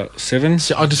number 7.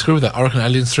 See, I disagree with that. I reckon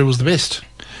Aliens 3 was the best.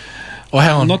 Oh,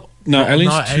 hang on. Aliens no,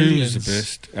 2 Aliens. is the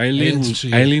best. Aliens 2,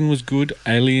 yeah. Alien was good.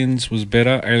 Aliens was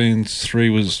better. Aliens 3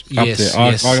 was up Yes,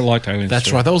 there. yes. I liked Aliens. That's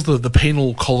 3. right. That was the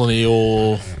penal colony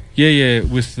or... Yeah,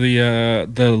 with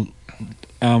the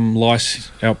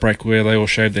lice outbreak where they all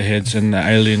shaved their heads and the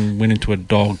alien went into a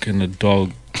dog and the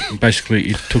dog basically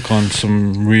it took on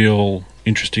some real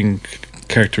interesting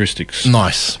characteristics.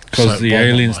 Nice. Because the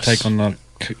aliens nice. take on the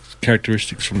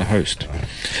characteristics from the host.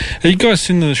 Have you guys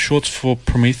seen the shorts for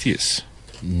Prometheus?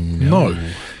 No.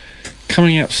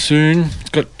 Coming out soon. It's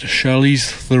got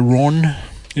Charlize Theron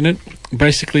in it.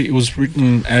 Basically, it was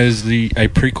written as a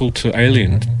prequel to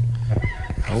Alien.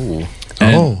 Oh.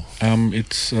 And,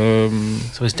 it's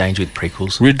It's always danger with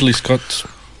prequels. Ridley Scott's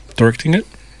directing it.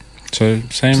 So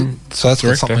same. So that's got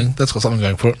director. something. That's got something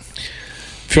going for it.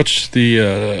 If you watch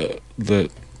the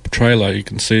trailer, you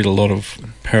can see a lot of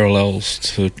parallels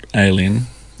to Alien.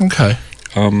 Okay.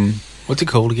 What's it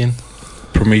called again?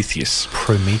 Prometheus.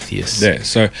 Prometheus. Yeah.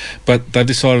 So, but they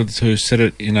decided to set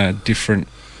it in a different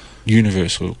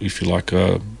universe, or if you like,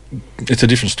 it's a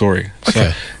different story.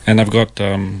 Okay. So, and they've got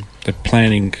they're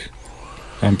planning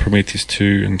Prometheus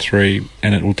 2 and 3,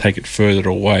 and it will take it further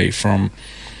away from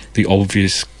the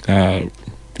obvious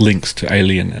links to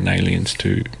Alien and Aliens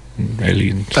 2 and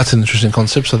Aliens. That's an interesting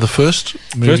concept. So the first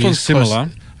movie one's is close, similar,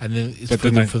 and then it's but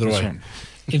further, then further that's away. right.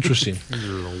 Interesting.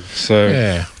 So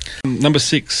Yeah. number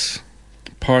 6,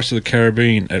 Pirates of the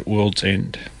Caribbean at World's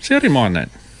End. See, I didn't mind that.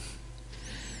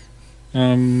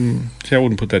 See, I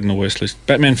wouldn't put that in the worst list.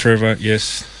 Batman Forever,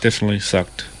 yes, definitely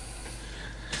sucked.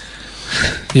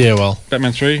 Yeah, well.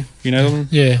 Batman 3, you know them?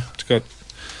 Yeah. It's got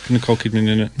Nicole Kidman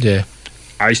in it. Yeah.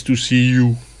 Nice to see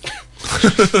you. Put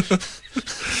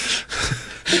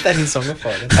that in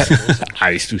Songify. That's awesome.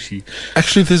 Nice to see.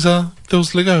 Actually, there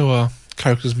was Lego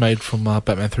characters made from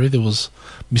Batman 3. There was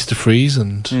Mr. Freeze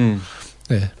and...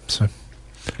 Yeah, so...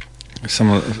 Some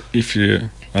of, if you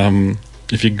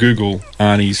Google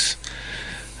Arnie's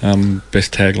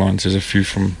best taglines, there's a few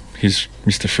from his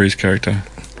Mr. Freeze character.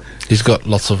 He's got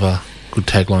lots of good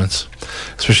taglines,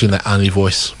 especially in that Arnie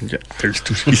voice. Yeah, there's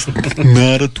to see.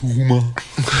 Not a tumor.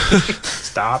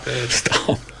 Stop it.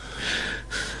 Stop.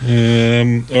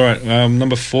 All right.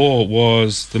 Number 4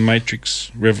 was The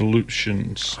Matrix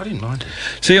Revolutions. I didn't mind it.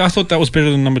 See, I thought that was better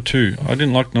than number 2. I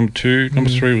didn't like number 2. Number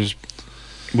 3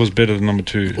 was better than number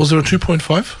 2. Was there a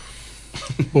 2.5?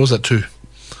 What was that 2?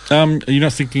 You're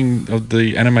not thinking of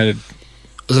the animated.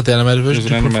 Was that the animated version?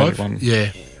 It was an 2.5? animated one.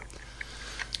 Yeah.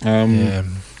 Yeah.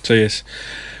 So yes.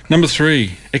 Number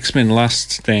 3, X-Men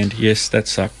Last Stand. Yes, that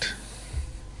sucked.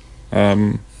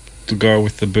 The guy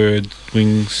with the bird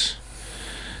wings.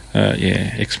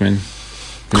 Yeah, X-Men.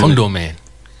 Condor Man.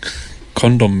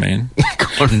 Condom Man.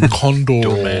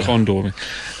 Condor Man. Condor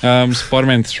Man.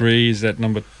 Spider-Man 3 is at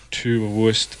number 2 of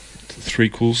worst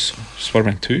threequels.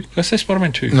 Spider-Man 2? Did I say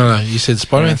Spider-Man 2? No, you said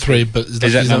Spider-Man 3, but is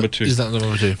that number 2? Is that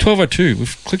number 2? 12:02.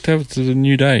 We've clicked over to the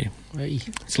new day. Hey.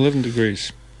 It's 11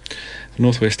 degrees.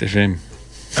 Northwest FM.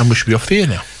 And we should be off the air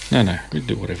now. No, we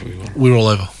do whatever we want. We're all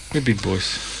over. We're big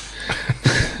boys.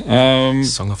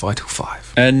 Songify till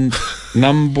 5. And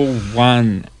number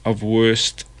 1 of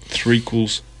worst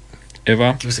threequels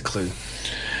ever. Give us a clue.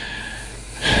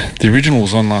 The original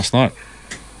was on last night.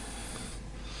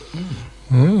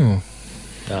 Mm.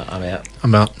 I'm out.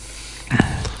 I'm out.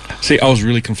 See, I was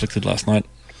really conflicted last night.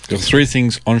 There were 3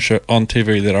 things on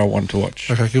TV that I wanted to watch.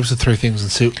 Okay, give us the 3 things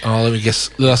and see.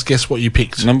 Let us guess what you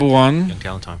picked. Number 1 Young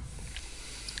talent time.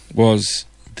 was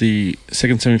the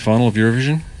second semi-final of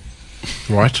Eurovision.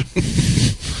 Right.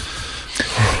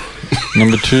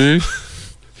 Number 2.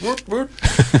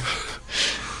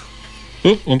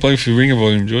 Oh, I'm playing for ringer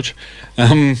volume, George.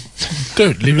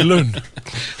 Don't leave it alone.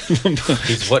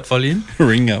 Is what volume?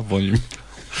 Ringer volume.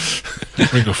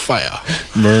 Ring of fire.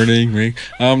 Burning ring.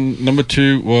 Number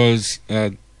 2 was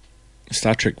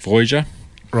Star Trek Voyager.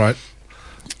 Right.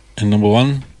 And number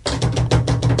 1,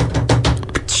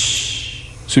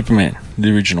 Superman,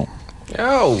 the original.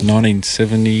 Oh.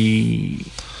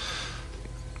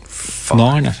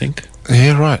 1979, I think.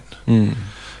 Yeah, right. Gene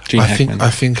Hackman. I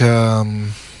think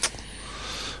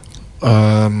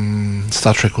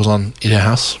Star Trek was on in our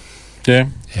house. Yeah.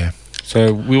 Yeah.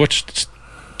 So we watched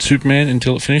Superman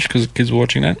until it finished because the kids were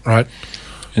watching that. Right.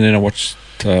 And then I watched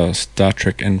Star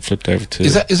Trek and flipped over to...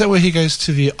 Is that where he goes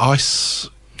to the ice...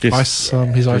 Yes.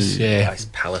 His ice, yeah. Ice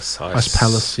Palace. Ice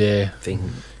Palace, yeah. Thing.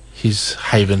 His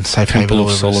haven, safe Temple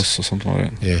haven. of Solace or something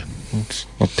like that. Yeah. It's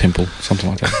not temple, something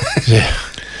like that. Yeah.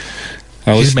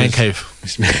 His man listeners- cave.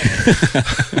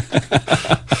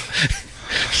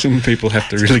 Some people have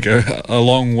to really go a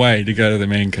long way to go to the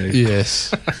man cave.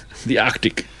 Yes. The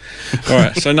Arctic. All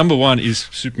right, so number 1 is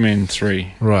Superman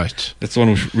 3. Right. That's the one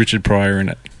with Richard Pryor in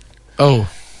it. Oh,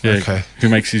 Yeah, okay. Who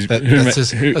makes his... That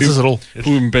says it all.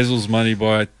 Who embezzles money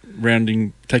by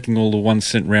taking all the 1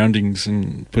 cent roundings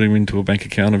and putting them into a bank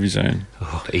account of his own.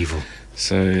 Oh, evil.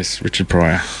 So, yes, Richard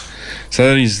Pryor. So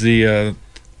that is the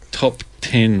top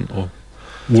 10 or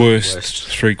worst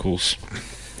threequels.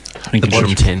 I think The it bottom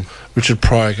should- 10. Richard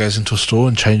Pryor goes into a store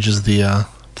and changes the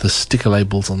sticker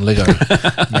labels on Lego.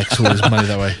 Makes all his money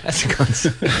that way. That's a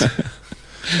concept.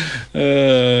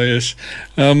 Yes.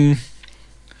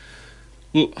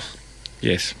 Well,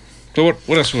 yes. So what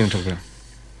else do we want to talk about?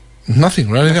 Nothing.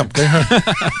 Rounding up. Going home.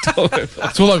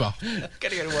 It's all over.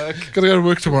 Gotta go to work. Got to go to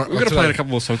work tomorrow. We're going to play a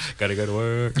couple more songs. Gotta go to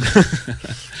work.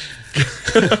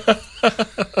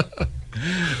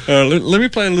 Let me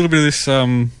play a little bit of this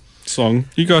song.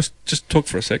 You guys just talk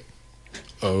for a sec.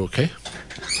 Okay.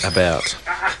 About.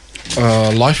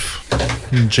 Life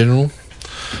in general.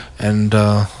 And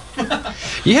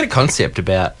You had a concept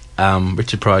about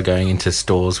Richard Pryor going into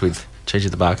stores with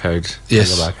changing the barcodes.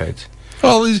 Yes. The barcodes.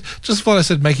 well, he's just what I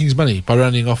said, making his money by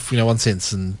rounding off 1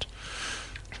 cent and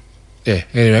yeah.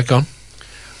 Anyway, go on.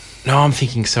 No, I'm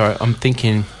thinking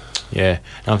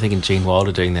Gene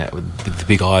Wilder doing that with the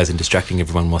big eyes and distracting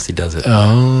everyone whilst he does it.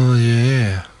 Oh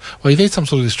yeah. Well, you need some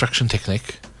sort of distraction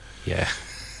technique. Yeah.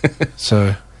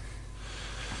 So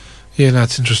yeah, no,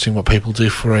 it's interesting what people do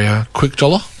for a quick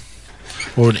dollar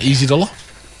or an easy dollar.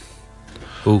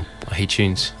 Ooh, I hear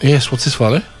tunes. Yes. What's this,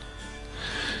 Filo?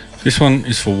 This one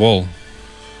is for Wall.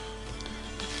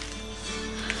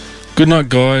 Good night,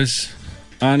 guys.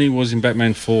 Arnie was in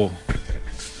Batman 4.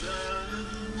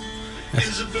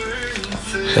 That's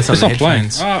It's not playing.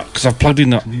 headphones. Because I've plugged in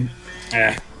the...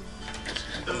 I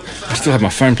still have my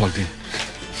phone plugged in.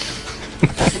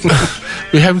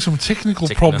 We're having some technical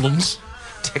problems.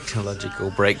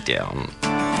 Technological breakdown.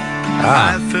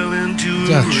 I fell into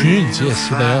They are tunes, yes,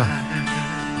 here they are.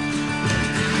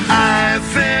 I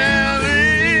fell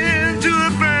into a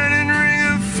burning ring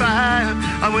of fire.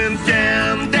 I went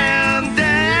down, down,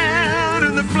 down,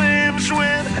 and the flames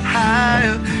went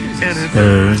higher. And it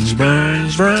burns,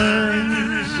 burns,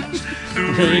 burns. The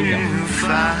ring of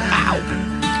fire.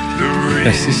 The ring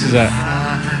Yes, this is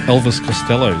Elvis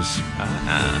Costello's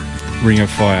Ring of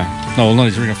Fire. No, well, not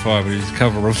his Ring of Fire, but his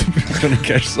cover of the Johnny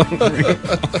Cash song Ring of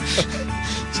Fire.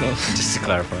 So, Just to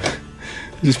clarify.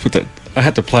 just put that. I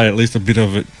had to play at least a bit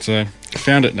of it, so I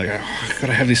found it and I go, I've got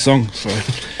to have this song. So,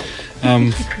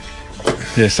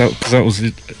 yeah, so because that was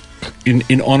it,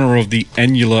 in honor of the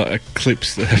annular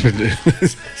eclipse that happened.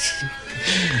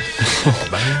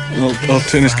 I'll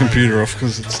turn this computer off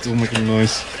because it's still making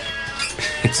noise.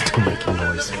 It's still making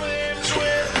noise.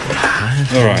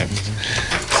 All right,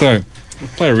 so we'll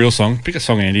play a real song. Pick a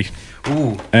song, Andy.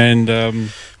 Ooh. And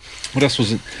what else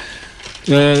was it?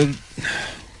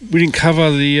 We didn't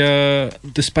cover the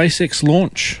SpaceX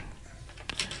launch.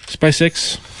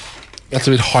 SpaceX That's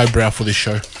a bit highbrow for this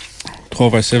show.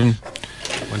 1207.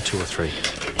 1, 2, or 3.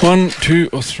 1, 2,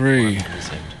 or 3.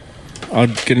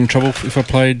 I'd get in trouble if I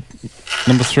played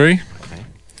number 3. Okay.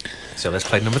 So let's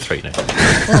play number 3 now.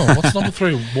 Oh, what's number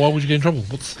 3? Why would you get in trouble?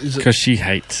 Is it? Because she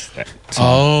hates that song.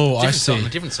 Oh, I Different see. song.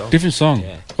 Different song. Different song.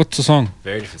 Yeah. What's the song?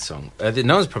 Very different song.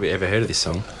 No one's probably ever heard of this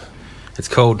song. It's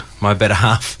called My Better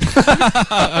Half.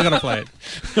 I gotta play it.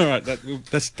 All right,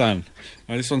 that's done.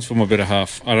 This one's for my better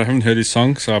half. I haven't heard this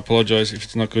song, so I apologise if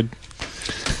it's not good.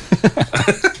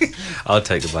 I'll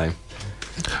take the blame.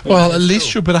 Well, at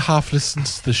least your better half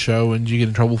listens to the show and you get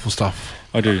in trouble for stuff.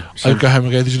 I do. I go home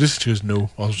and go, did you listen to it? She goes, no,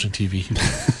 I was watching TV.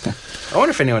 I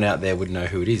wonder if anyone out there would know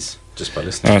who it is just by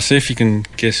listening. See if you can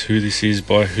guess who this is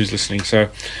by who's listening. So,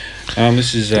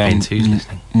 this is Depends who's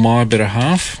listening. My Better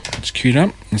Half. It's queued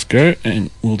up. Let's go, and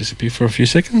we'll disappear for a few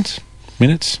seconds,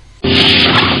 minutes.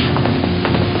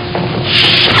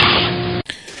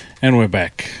 And we're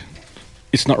back.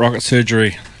 It's Not Rocket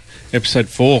Surgery, episode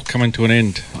 4 coming to an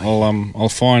end. I'll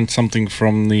find something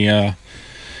from the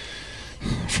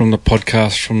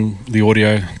podcast, from the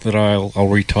audio, that I'll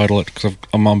retitle it, because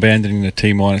I'm abandoning the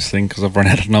T-minus thing because I've run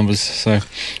out of numbers. So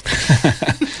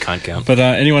Can't count. But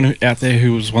anyone out there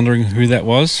who was wondering who that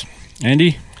was,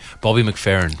 Andy? Bobby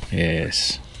McFerrin.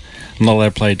 Yes. I'm not allowed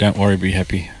to play Don't Worry, Be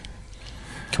Happy.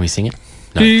 Can we sing it?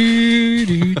 No.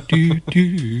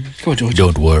 Come on, George.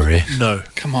 Don't worry. No.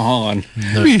 Come on.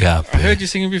 No, I heard you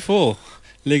singing before.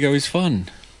 Lego is fun.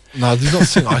 No, I did not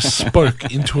sing. I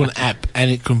spoke into an app and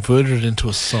it converted it into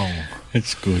a song.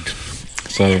 It's good.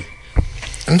 So,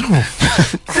 No.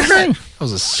 That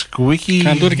was a squeaky.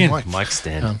 Can't do it again. Mic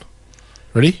stand.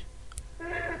 Ready?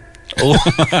 Oh.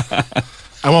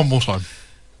 And one more time.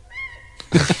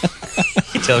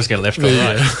 You tell us going left or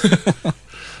right.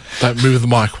 Don't move the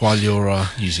mic while you're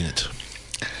using it.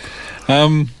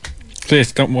 so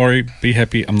yes, Don't Worry, Be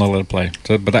Happy. I'm not allowed to play.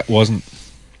 So, but that wasn't.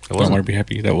 Don't Worry, Be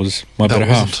Happy. That was My Better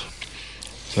Half.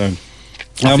 So,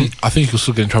 I think you'll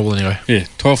still get in trouble anyway. yeah,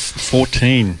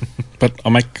 12-14. But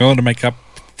I'm going to make up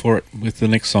for it with the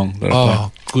next song that I play.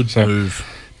 Oh, good So- move.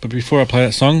 But before I play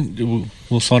that song,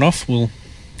 we'll sign off. We'll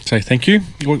say thank you.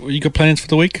 You got plans for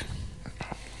the week?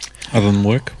 Other than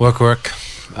work? Work. Work.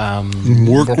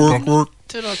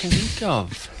 That I can think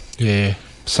of. Yeah,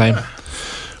 same.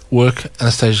 Work.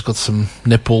 Anastasia's got some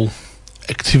netball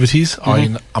activities,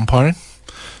 i.e. umpiring.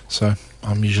 So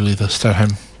I'm usually the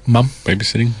stay-at-home mum.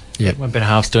 Babysitting. Yeah. My better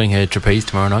half's doing her trapeze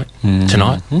tomorrow night. Mm.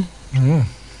 Tonight.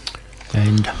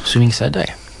 And swimming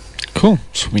Saturday. Cool.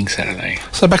 Swimming Saturday.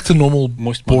 So back to normal,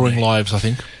 Moist boring Monday. lives, I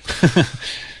think.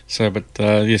 So, but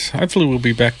yes, hopefully we'll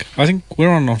be back. I think we're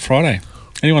on Friday.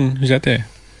 Anyone who's out there?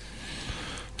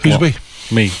 Who's What?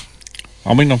 we? Me.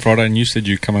 I'm in on Friday, and you said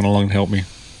you'd come in along and help me.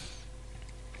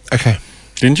 Okay,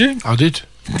 Didn't you? I did.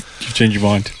 You changed your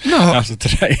mind No, after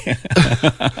today.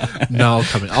 no, I'll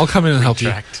come in. I'll come in and help you.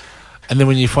 Tracked. And then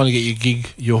when you finally get your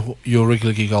gig, your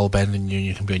regular gig, I'll abandon you and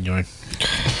you can be on your own.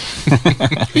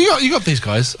 you got these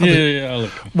guys. I mean, yeah.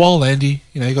 Look, Wild Andy,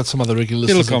 you got some other regular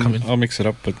yeah, listeners look, that come in. I'll mix it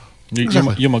up, but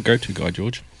Exactly. you're my go-to guy,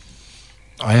 George.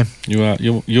 I am. You are.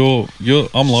 You're.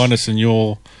 I'm Linus, and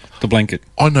you're the blanket.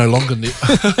 I no longer need...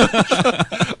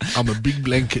 I'm a big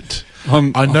blanket.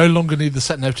 I no longer need the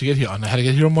sat-nav to get here. I know how to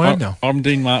get here on my own now. I'm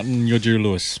Dean Martin, and you're Drew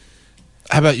Lewis.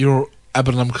 How about your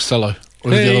Abbott and Costello?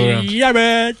 Or is it the other way around? Yeah,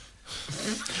 man.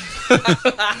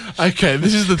 Okay,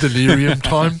 this is the delirium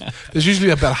time. There's usually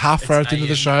about half hour at the end of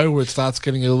the show where it starts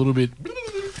getting a little bit...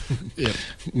 Yeah.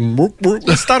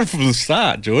 Let's start from the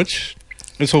start, George.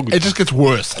 It's all good. It just gets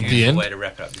worse at the end. way to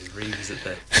wrap it up is revisit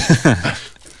that.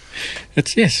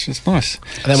 It's nice.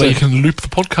 And that way you can loop the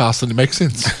podcast and it makes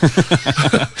sense.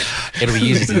 It'll be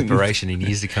used as inspiration in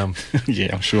years to come.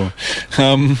 Yeah, I'm sure.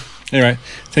 Anyway,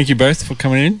 thank you both for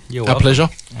coming in. You're Our welcome. pleasure.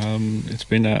 It's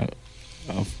been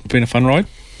a fun ride.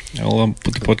 I'll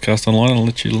put the podcast online and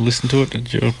let you listen to it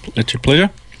at your pleasure.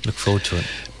 Look forward to it.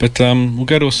 But we'll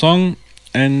go to a song,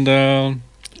 and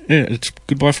it's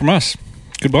goodbye from us.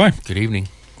 Goodbye. Good evening.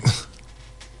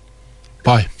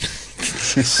 Bye.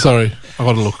 Sorry, I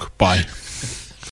got to look. Bye.